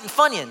couch eating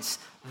Funyuns.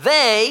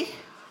 They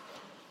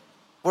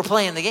were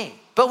playing the game.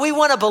 But we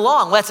want to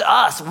belong. That's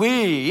us.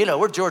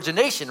 We're Georgia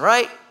Nation,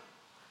 right?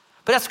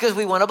 But that's because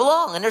we want to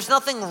belong. And there's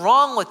nothing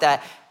wrong with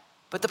that.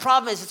 But the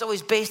problem is it's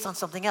always based on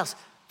something else.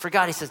 For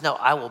God, he says, no,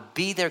 I will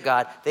be their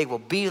God. They will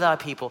be thy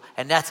people.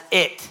 And that's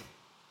it.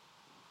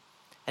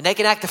 And they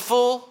can act a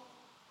fool.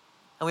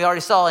 And we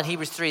already saw in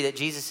Hebrews 3 that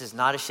Jesus is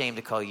not ashamed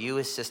to call you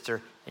his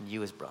sister and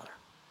you his brother.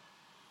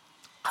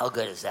 How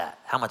good is that?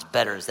 How much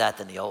better is that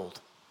than the old?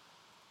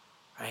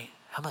 Right?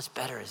 How much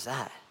better is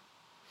that?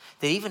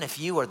 That even if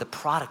you are the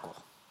prodigal,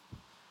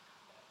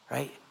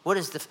 right? What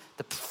does the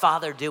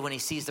father do when he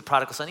sees the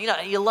prodigal son?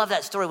 You love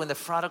that story when the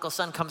prodigal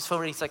son comes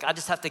forward. He's like, I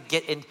just got to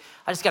get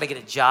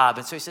a job.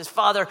 And so he says,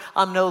 Father,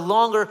 I'm no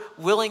longer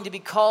willing to be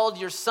called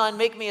your son.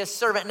 Make me a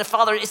servant. And the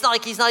father, it's not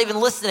like he's not even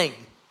listening.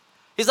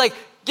 He's like,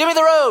 give me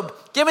the robe,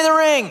 give me the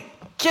ring,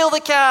 kill the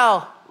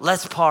cow,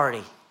 let's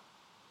party.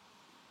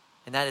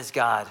 And that is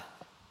God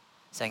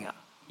saying,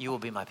 you will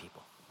be my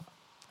people.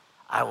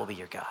 I will be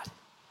your God.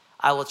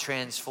 I will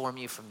transform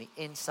you from the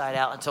inside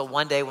out until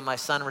one day when my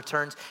son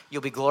returns,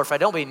 you'll be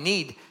glorified. Don't be in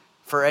need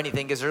for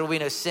anything because there will be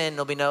no sin,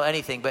 there'll be no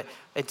anything. But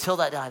until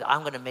that time,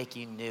 I'm going to make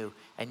you new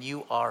and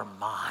you are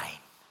mine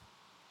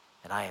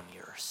and I am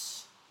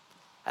yours.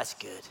 That's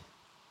good.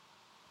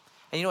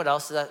 And you know what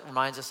else that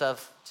reminds us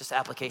of, just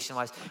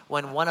application-wise?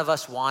 When one of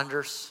us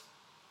wanders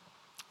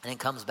and then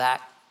comes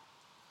back,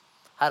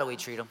 how do we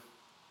treat him?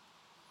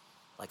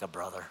 Like a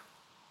brother.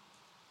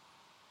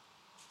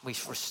 We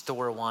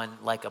restore one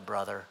like a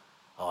brother.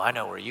 Oh, I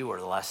know where you were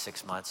the last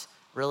 6 months.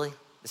 Really?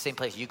 The same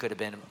place you could have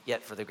been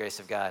yet for the grace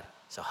of God.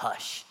 So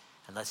hush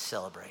and let's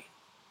celebrate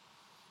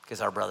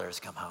because our brother has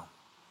come home.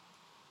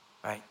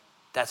 Right?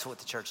 That's what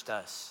the church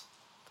does.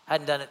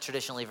 Hadn't done it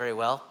traditionally very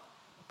well,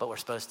 but we're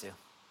supposed to.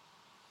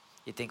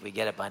 You'd think we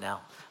get it by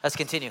now. Let's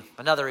continue.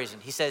 Another reason.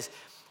 He says,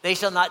 they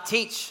shall not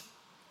teach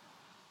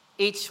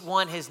each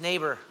one his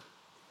neighbor,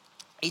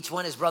 each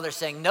one his brother,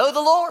 saying, know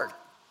the Lord.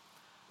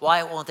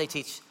 Why won't they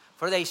teach?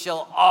 For they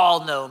shall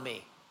all know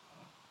me,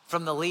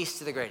 from the least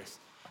to the greatest.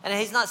 And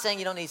he's not saying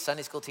you don't need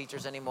Sunday school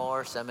teachers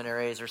anymore,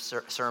 seminaries or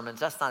sermons.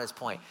 That's not his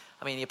point.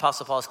 I mean, the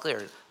Apostle Paul is clear.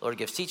 The Lord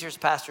gives teachers,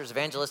 pastors,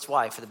 evangelists.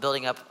 Why? For the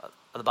building up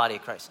of the body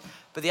of Christ.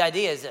 But the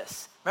idea is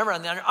this. Remember,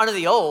 under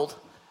the old,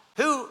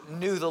 who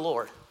knew the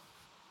Lord?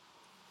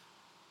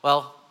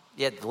 Well,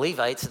 you had the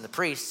Levites and the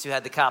priests who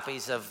had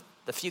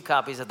the few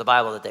copies of the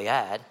Bible that they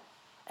had.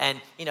 And,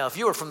 if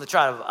you were from the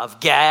tribe of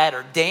Gad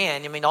or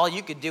Dan, all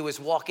you could do was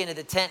walk into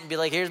the tent and be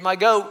like, here's my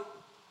goat.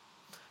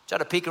 Try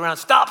to peek around.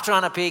 Stop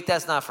trying to peek.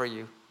 That's not for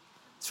you.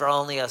 It's for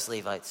only us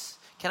Levites.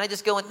 Can I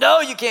just go in?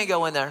 No, you can't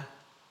go in there.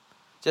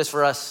 Just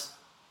for us.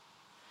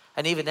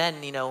 And even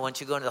then, once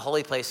you go into the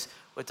holy place,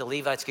 what the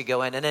Levites could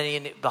go in. And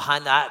then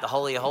behind that, the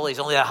Holy of Holies,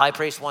 only that high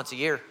priest once a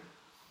year.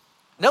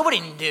 Nobody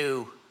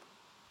knew.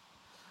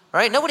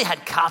 Right? Nobody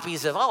had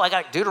copies of, I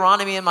got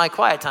Deuteronomy in my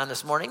quiet time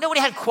this morning.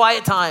 Nobody had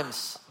quiet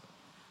times.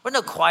 There were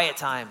no quiet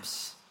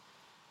times.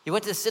 You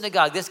went to the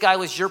synagogue. This guy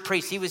was your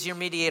priest. He was your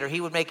mediator. He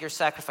would make your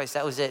sacrifice.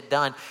 That was it,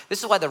 done.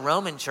 This is why the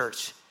Roman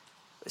church,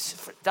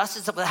 that's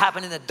just what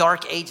happened in the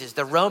dark ages.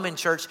 The Roman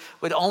church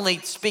would only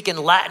speak in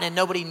Latin and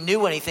nobody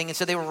knew anything. And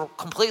so they were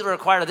completely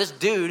required of this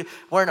dude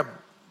wearing a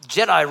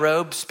Jedi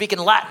robe speaking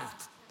Latin.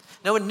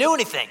 No one knew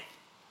anything.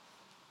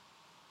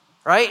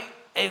 Right?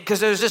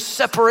 Because there was this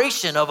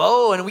separation of,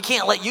 and we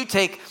can't let you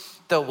take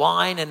the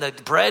wine and the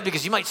bread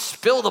because you might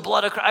spill the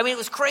blood of Christ. It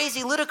was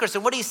crazy, ludicrous.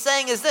 And what he's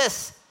saying is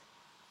this.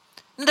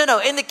 No.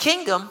 In the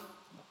kingdom,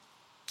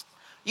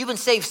 you've been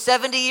saved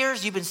 70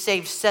 years, you've been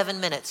saved 7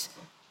 minutes.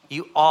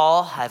 You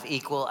all have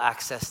equal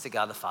access to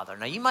God the Father.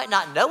 Now, you might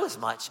not know as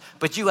much,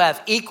 but you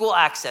have equal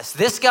access.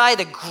 This guy,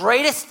 the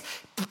greatest,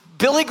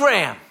 Billy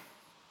Graham,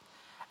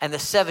 and the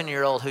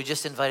 7-year-old who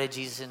just invited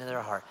Jesus into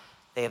their heart,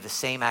 they have the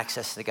same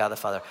access to the God the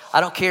Father.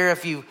 I don't care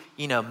if you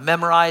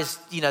memorized,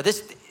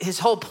 his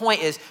whole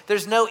point is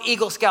there's no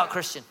Eagle Scout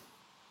Christian.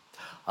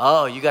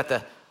 Oh, you got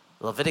the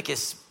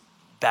Leviticus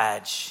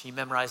badge. You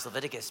memorized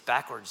Leviticus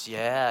backwards.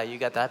 Yeah, you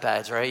got that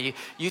badge, right?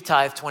 You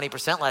tithed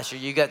 20% last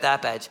year. You got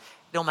that badge.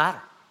 It don't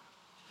matter.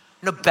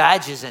 No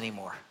badges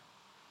anymore.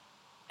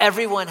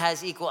 Everyone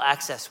has equal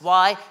access.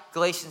 Why?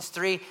 Galatians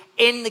 3,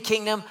 in the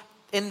kingdom,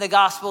 in the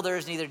gospel, there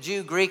is neither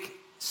Jew, Greek,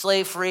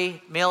 slave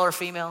free, male or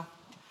female.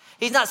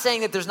 He's not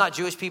saying that there's not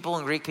Jewish people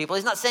and Greek people.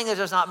 He's not saying that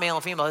there's not male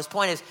and female. His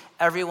point is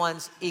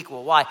everyone's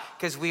equal. Why?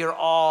 Because we are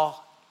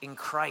all in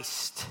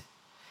Christ.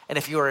 And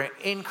if you are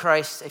in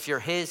Christ, if you're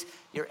his,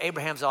 you're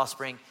Abraham's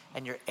offspring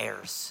and you're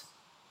heirs.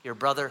 Your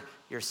brother,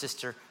 your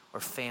sister, or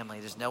family.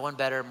 There's no one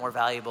better, more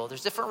valuable.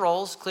 There's different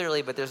roles,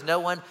 clearly, but there's no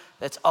one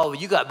that's,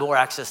 you got more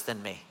access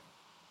than me.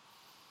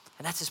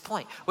 And that's his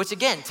point, which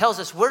again tells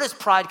us, where does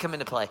pride come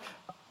into play?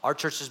 Our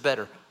church is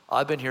better.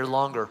 I've been here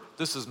longer.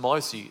 This is my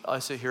seat. I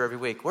sit here every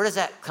week. Where does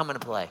that come into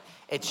play?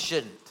 It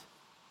shouldn't.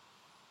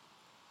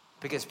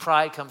 Because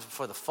pride comes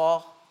before the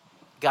fall.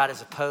 God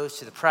is opposed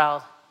to the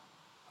proud.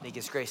 And he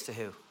gives grace to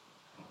who?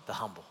 The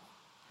humble.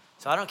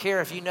 So I don't care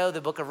if you know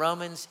the book of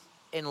Romans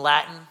in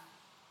Latin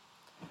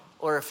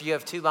or if you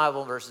have 2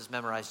 Bible verses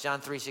memorized,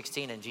 John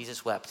 3:16 and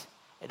Jesus wept.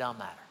 It don't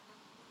matter.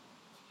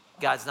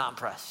 God's not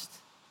impressed.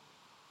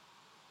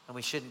 And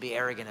we shouldn't be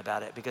arrogant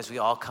about it because we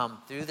all come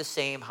through the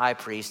same high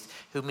priest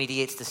who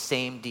mediates the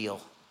same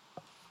deal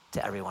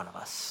to every one of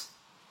us.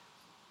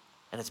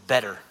 And it's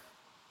better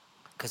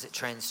because it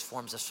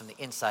transforms us from the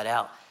inside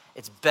out.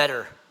 It's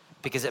better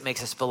because it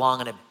makes us belong,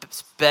 and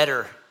it's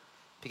better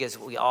because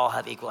we all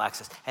have equal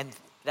access. And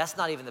that's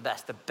not even the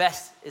best. The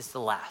best is the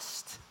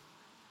last.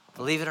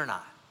 Believe it or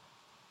not.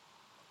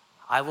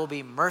 I will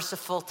be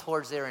merciful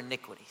towards their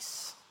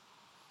iniquities.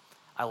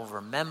 I will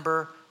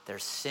remember their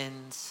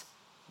sins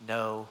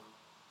no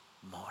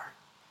more.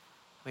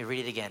 Let me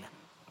read it again.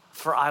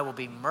 For I will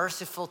be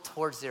merciful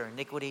towards their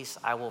iniquities.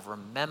 I will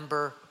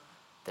remember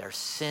their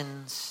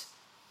sins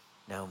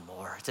no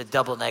more. It's a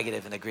double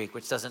negative in the Greek,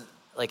 which doesn't,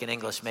 like in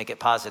English, make it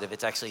positive.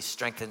 It actually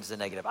strengthens the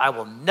negative. I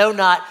will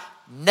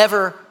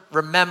never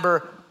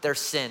remember their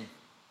sin.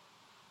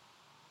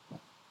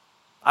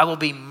 I will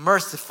be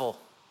merciful.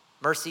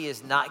 Mercy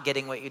is not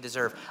getting what you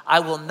deserve.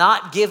 I will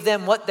not give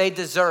them what they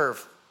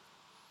deserve,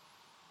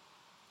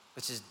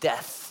 which is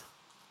death.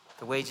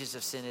 The wages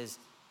of sin is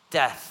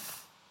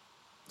death,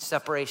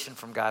 separation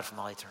from God from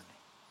all eternity.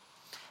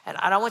 And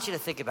I want you to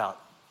think about,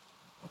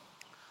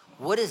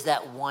 what is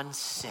that one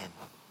sin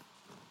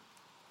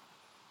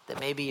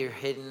that maybe you're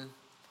hidden,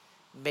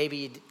 maybe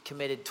you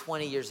committed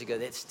 20 years ago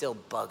that still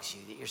bugs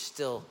you, that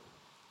still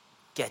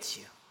gets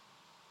you,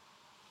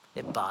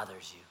 it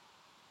bothers you,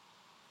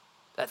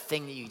 that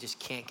thing that you just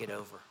can't get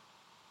over.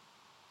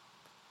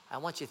 I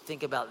want you to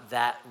think about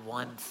that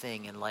one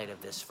thing in light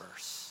of this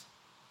verse.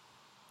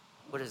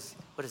 What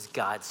does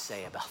God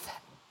say about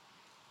that?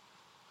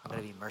 I'm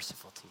going to be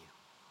merciful to you.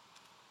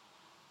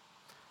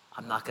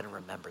 I'm not going to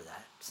remember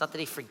that. It's not that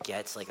he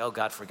forgets, like, oh,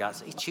 God forgot.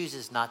 He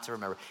chooses not to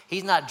remember.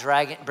 He's not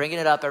bringing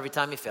it up every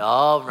time you fail.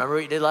 Oh, remember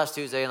what you did last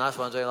Tuesday and last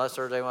Wednesday and last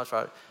Thursday and last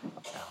Friday.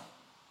 No.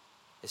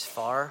 As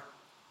far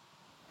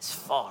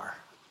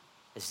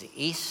as the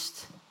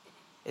east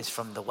is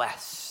from the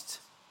west,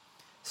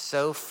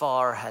 so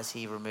far has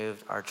he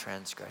removed our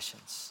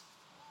transgressions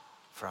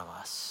from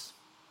us.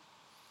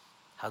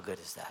 How good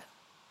is that?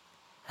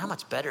 How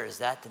much better is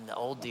that than the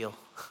old deal?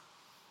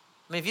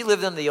 I mean, if you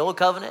lived under the old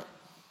covenant,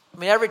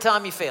 every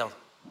time you failed,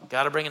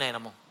 got to bring an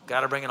animal, got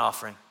to bring an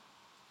offering.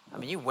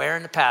 You're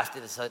wearing the path to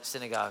the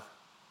synagogue.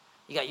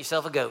 You got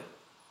yourself a goat,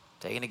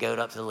 taking a goat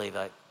up to the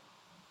Levite.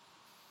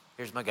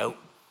 Here's my goat.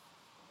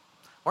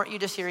 Weren't you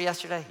just here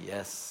yesterday?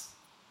 Yes.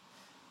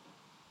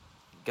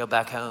 Go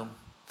back home.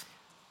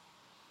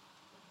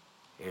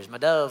 Here's my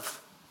dove.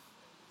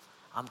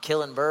 I'm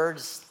killing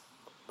birds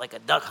like a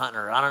duck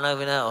hunter. I don't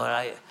even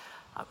know.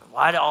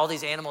 Why do all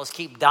these animals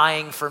keep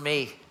dying for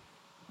me?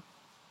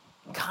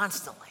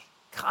 Constantly.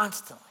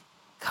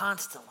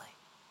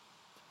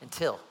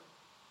 Until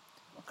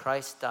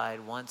Christ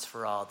died once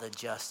for all, the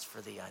just for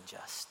the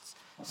unjust,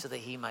 so that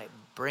he might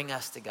bring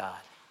us to God.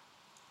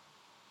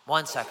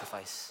 One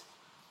sacrifice.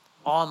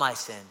 All my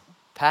sin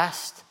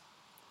past,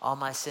 all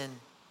my sin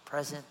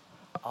present,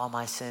 all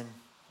my sin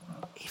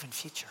even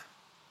future.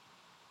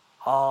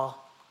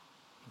 All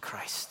in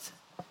Christ.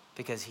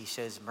 Because he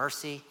shows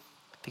mercy,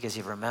 because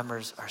he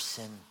remembers our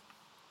sin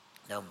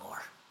no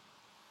more.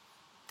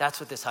 That's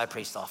what this high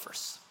priest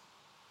offers.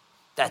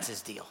 That's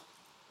his deal.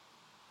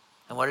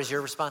 And what is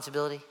your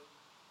responsibility?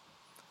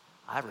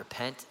 I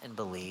repent and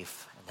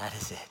believe, and that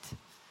is it.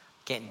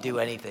 Can't do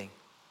anything.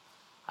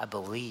 I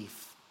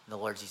believe in the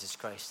Lord Jesus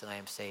Christ, and I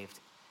am saved.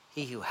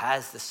 He who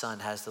has the Son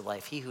has the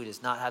life. He who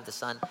does not have the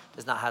Son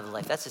does not have the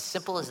life. That's as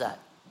simple as that.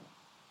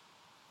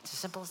 It's as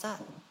simple as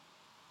that.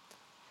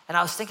 And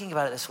I was thinking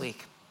about it this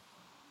week.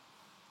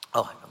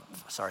 Oh,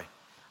 sorry.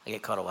 I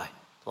get caught away.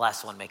 The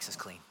last one makes us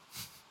clean.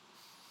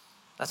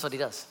 That's what he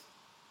does.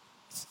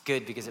 It's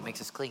good because it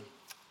makes us clean.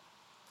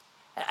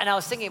 And I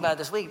was thinking about it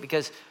this week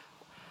because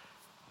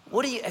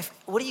what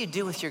do you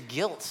do with your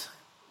guilt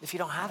if you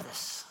don't have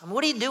this? I mean,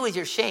 what do you do with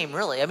your shame,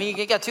 really? I mean,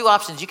 you got two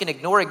options. You can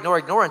ignore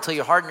until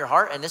you harden your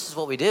heart, and this is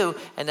what we do,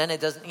 and then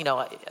it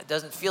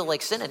doesn't feel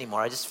like sin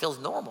anymore. It just feels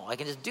normal. I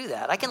can just do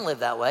that. I can live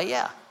that way,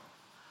 yeah.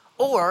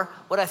 Or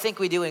what I think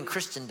we do in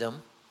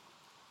Christendom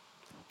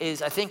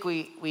is I think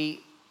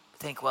we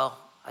think, well,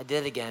 I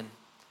did it again,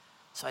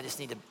 so I just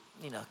need to,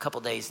 a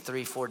couple days,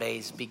 3-4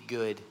 days, be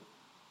good.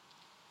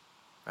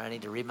 Right? I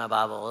need to read my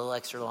Bible a little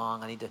extra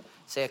long. I need to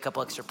say a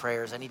couple extra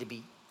prayers. I need to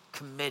be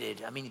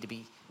committed. I need to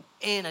be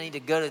in. I need to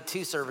go to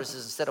 2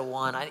 services instead of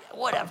 1.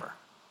 Whatever.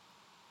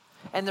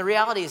 And the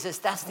reality is this,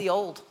 that's the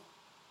old.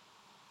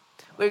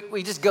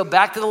 We just go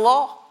back to the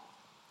law.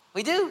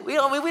 We do. We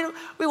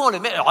won't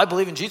admit, I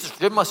believe in Jesus,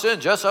 forgive my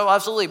sins. Yes, oh,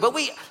 absolutely. But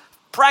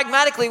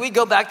pragmatically, we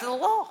go back to the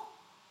law.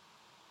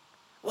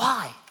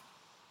 Why?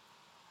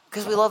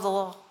 Because we love the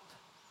law.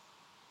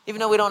 Even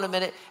though we don't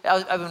admit it.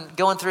 I've been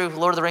going through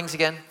Lord of the Rings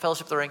again,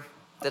 Fellowship of the Ring.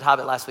 Did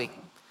Hobbit last week.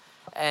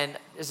 And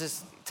there's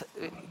this,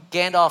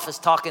 Gandalf is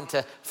talking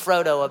to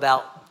Frodo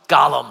about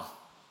Gollum.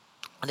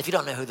 And if you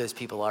don't know who those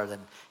people are, then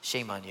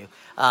shame on you.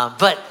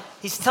 But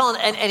he's telling,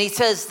 and he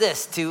says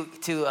this to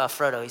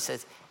Frodo. He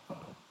says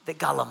that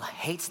Gollum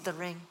hates the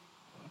ring,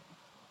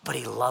 but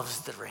he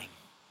loves the ring.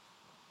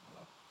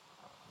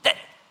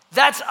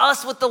 That's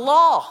us with the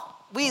law.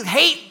 We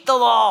hate the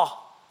law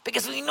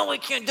because we know we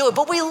can't do it,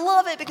 but we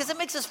love it because it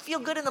makes us feel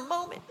good in the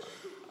moment.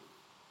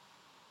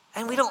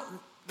 And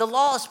the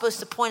law is supposed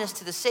to point us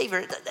to the Savior,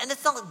 and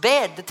it's not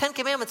bad. The 10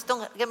 Commandments,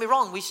 don't get me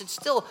wrong, we should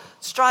still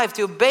strive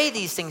to obey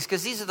these things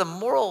because these are the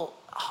moral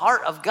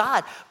heart of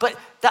God, but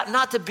that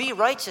not to be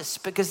righteous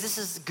because this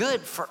is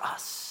good for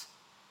us.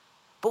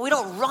 But we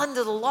don't run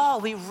to the law,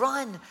 we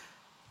run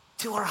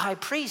to our high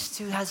priest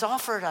who has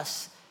offered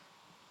us.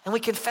 And we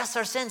confess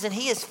our sins, and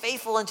he is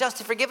faithful and just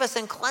to forgive us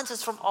and cleanse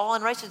us from all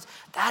unrighteousness.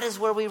 That is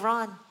where we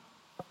run.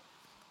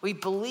 We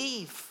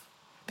believe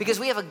because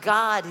we have a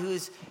God who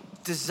is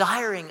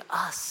desiring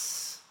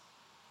us.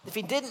 If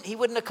he didn't, he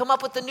wouldn't have come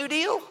up with the New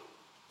Deal.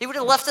 He would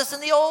have left us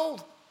in the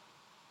old.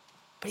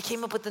 But he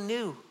came up with the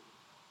new.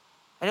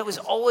 And it was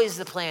always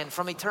the plan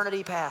from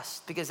eternity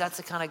past because that's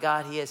the kind of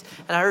God he is.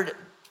 And I heard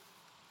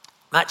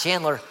Matt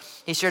Chandler,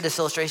 he shared this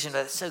illustration,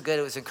 but it's so good,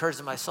 it was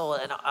encouraging my soul,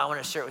 and I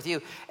want to share it with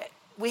you.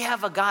 We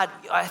have a God,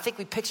 I think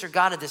we picture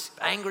God as this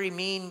angry,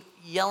 mean,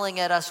 yelling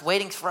at us,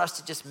 waiting for us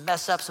to just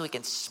mess up so he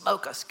can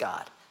smoke us,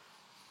 God.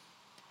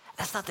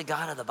 That's not the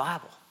God of the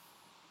Bible.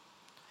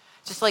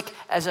 Just like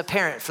as a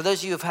parent, for those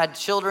of you who have had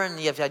children,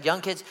 you've had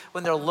young kids,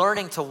 when they're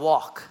learning to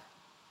walk,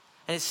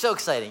 and it's so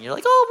exciting. You're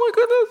like, oh my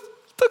goodness,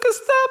 took a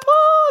step,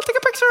 oh, take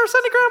a picture,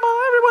 send it to grandma,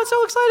 everyone's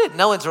so excited.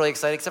 No one's really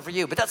excited except for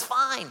you, but that's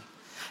fine.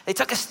 They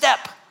took a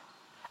step,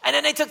 and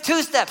then they took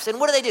 2 steps, and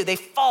what do? They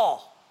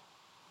fall.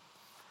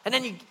 And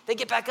then they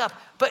get back up.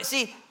 But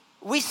see,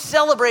 we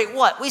celebrate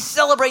what? We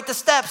celebrate the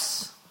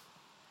steps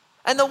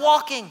and the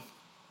walking.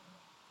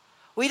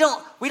 We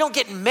don't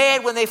get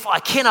mad when they fall. I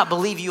cannot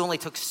believe you only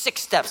took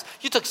 6 steps.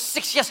 You took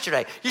 6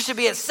 yesterday. You should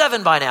be at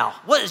 7 by now.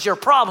 What is your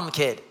problem,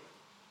 kid?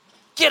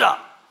 Get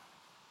up.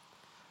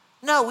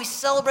 No, we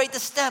celebrate the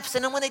steps.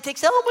 And then when they take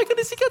 7, oh my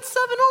goodness, he got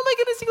 7. Oh my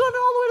goodness, he got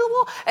all the way to the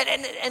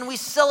wall. And we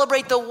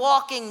celebrate the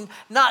walking,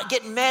 not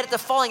getting mad at the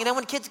falling. And then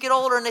when kids get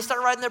older and they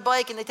start riding their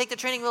bike and they take the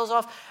training wheels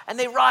off and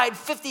they ride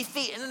 50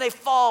 feet and then they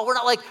fall, we're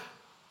not like,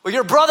 well,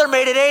 your brother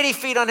made it 80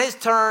 feet on his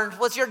turn.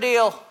 What's your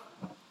deal?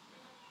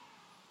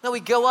 No,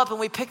 we go up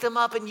and we pick them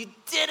up and you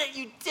did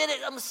it,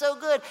 I'm so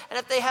good. And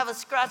if they have a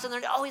scratch on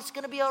their, oh, it's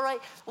gonna be all right.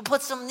 We'll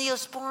put some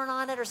Neosporin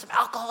on it or some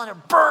alcohol on it,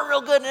 burn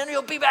real good, and then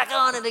you'll be back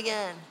on it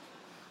again.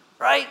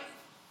 Right?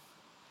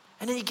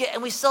 And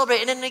then we celebrate,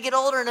 and then they get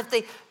older, and if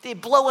they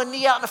blow a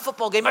knee out in a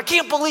football game, I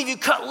can't believe you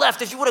cut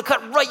left. If you would have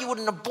cut right, you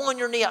wouldn't have blown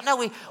your knee out. No,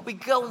 we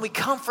go and we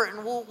comfort,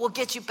 and we'll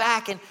get you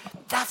back, and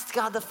that's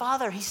God the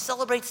Father. He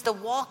celebrates the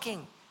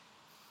walking.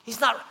 He's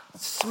not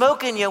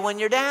smoking you when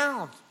you're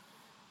down.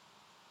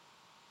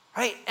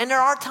 Right? And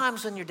there are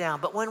times when you're down,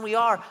 but when we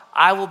are,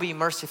 I will be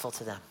merciful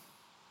to them.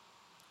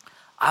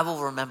 I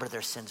will remember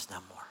their sins no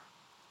more.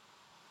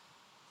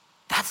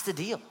 That's the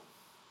deal.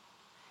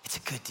 It's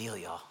a good deal,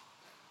 y'all.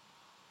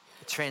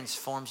 It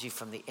transforms you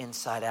from the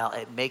inside out.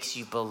 It makes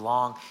you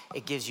belong.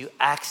 It gives you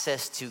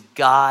access to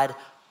God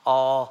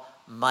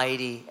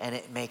Almighty, and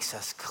it makes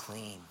us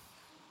clean.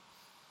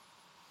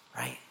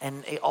 Right?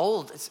 And the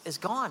old is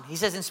gone. He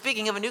says, in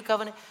speaking of a new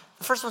covenant,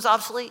 the first one's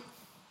obsolete.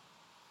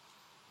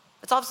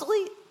 It's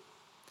obsolete.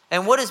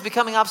 And what is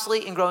becoming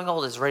obsolete and growing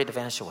old is ready to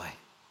vanish away.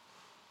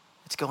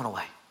 It's going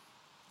away.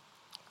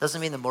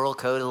 Doesn't mean the moral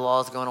code of the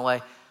law is going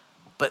away,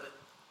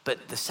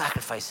 but the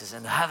sacrifices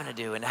and the having to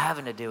do,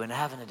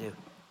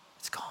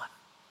 it's gone.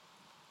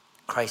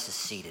 Christ is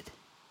seated.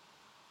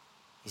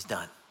 He's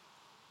done.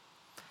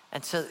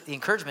 And so the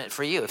encouragement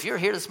for you, if you're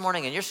here this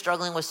morning and you're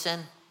struggling with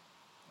sin,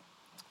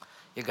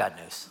 your God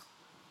knows.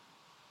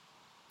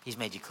 He's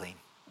made you clean.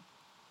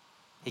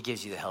 He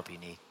gives you the help you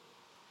need.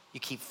 You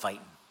keep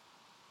fighting.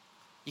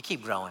 You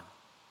keep growing.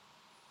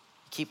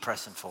 You keep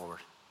pressing forward,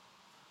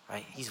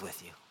 right? He's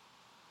with you.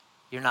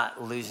 You're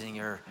not losing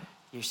your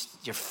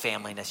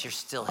familyness. You're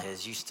still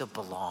his. You still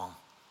belong,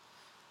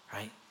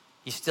 right?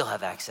 You still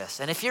have access.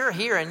 And if you're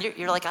here and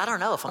you're like, I don't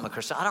know if I'm a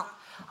Christian,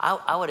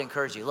 I would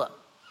encourage you, look,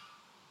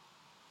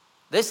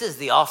 this is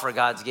the offer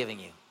God's giving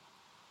you,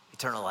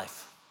 eternal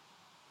life.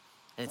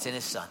 And it's in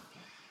his son.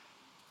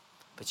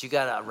 But you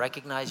got to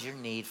recognize your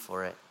need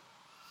for it.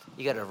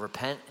 You got to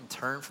repent and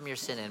turn from your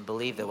sin and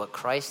believe that what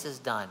Christ has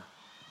done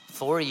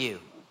for you,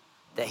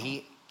 that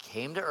he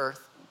came to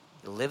earth,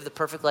 he lived the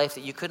perfect life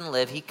that you couldn't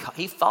live.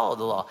 He followed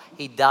the law.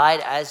 He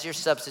died as your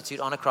substitute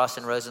on a cross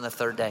and rose on the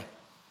third day.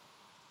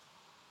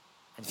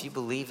 And if you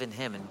believe in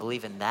him and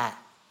believe in that,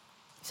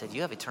 he said,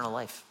 you have eternal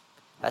life.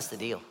 That's the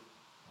deal.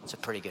 It's a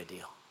pretty good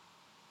deal.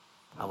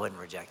 I wouldn't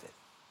reject it.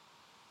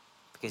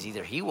 Because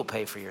either he will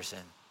pay for your sin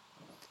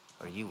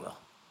or you will.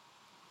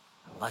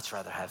 I'd much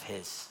rather have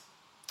his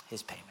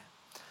payment.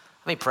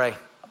 Let me pray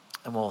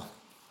and we'll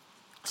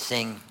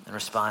sing and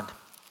respond.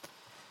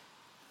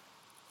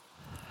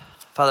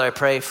 Father, I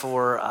pray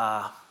for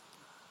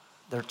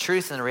the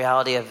truth and the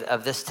reality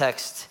of this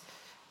text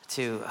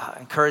to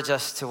encourage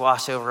us, to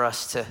wash over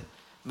us, to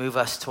move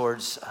us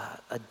towards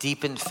a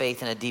deepened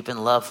faith and a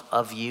deepened love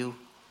of you.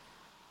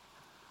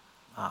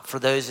 For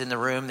those in the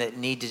room that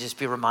need to just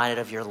be reminded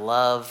of your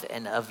love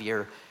and of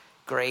your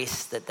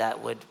grace, that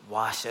would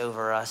wash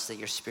over us, that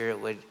your Spirit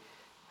would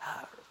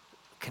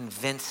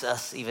convince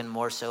us even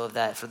more so of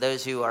that. For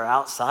those who are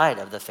outside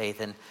of the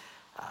faith and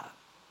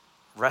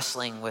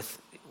wrestling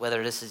with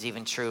whether this is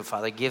even true,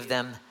 Father, give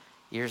them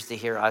ears to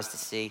hear, eyes to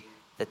see,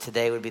 that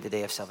today would be the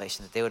day of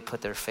salvation, that they would put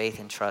their faith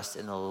and trust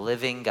in the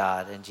living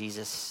God and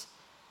Jesus,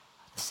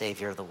 the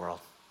Savior of the world.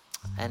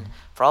 And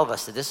for all of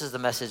us, that this is the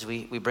message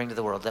we bring to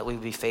the world, that we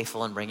would be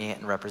faithful in bringing it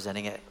and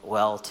representing it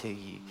well to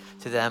you,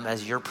 to them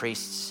as your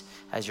priests,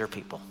 as your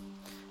people,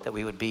 that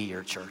we would be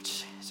your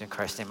church. It's in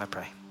Christ's name I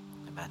pray.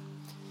 Amen.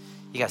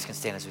 You guys can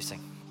stand as we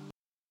sing.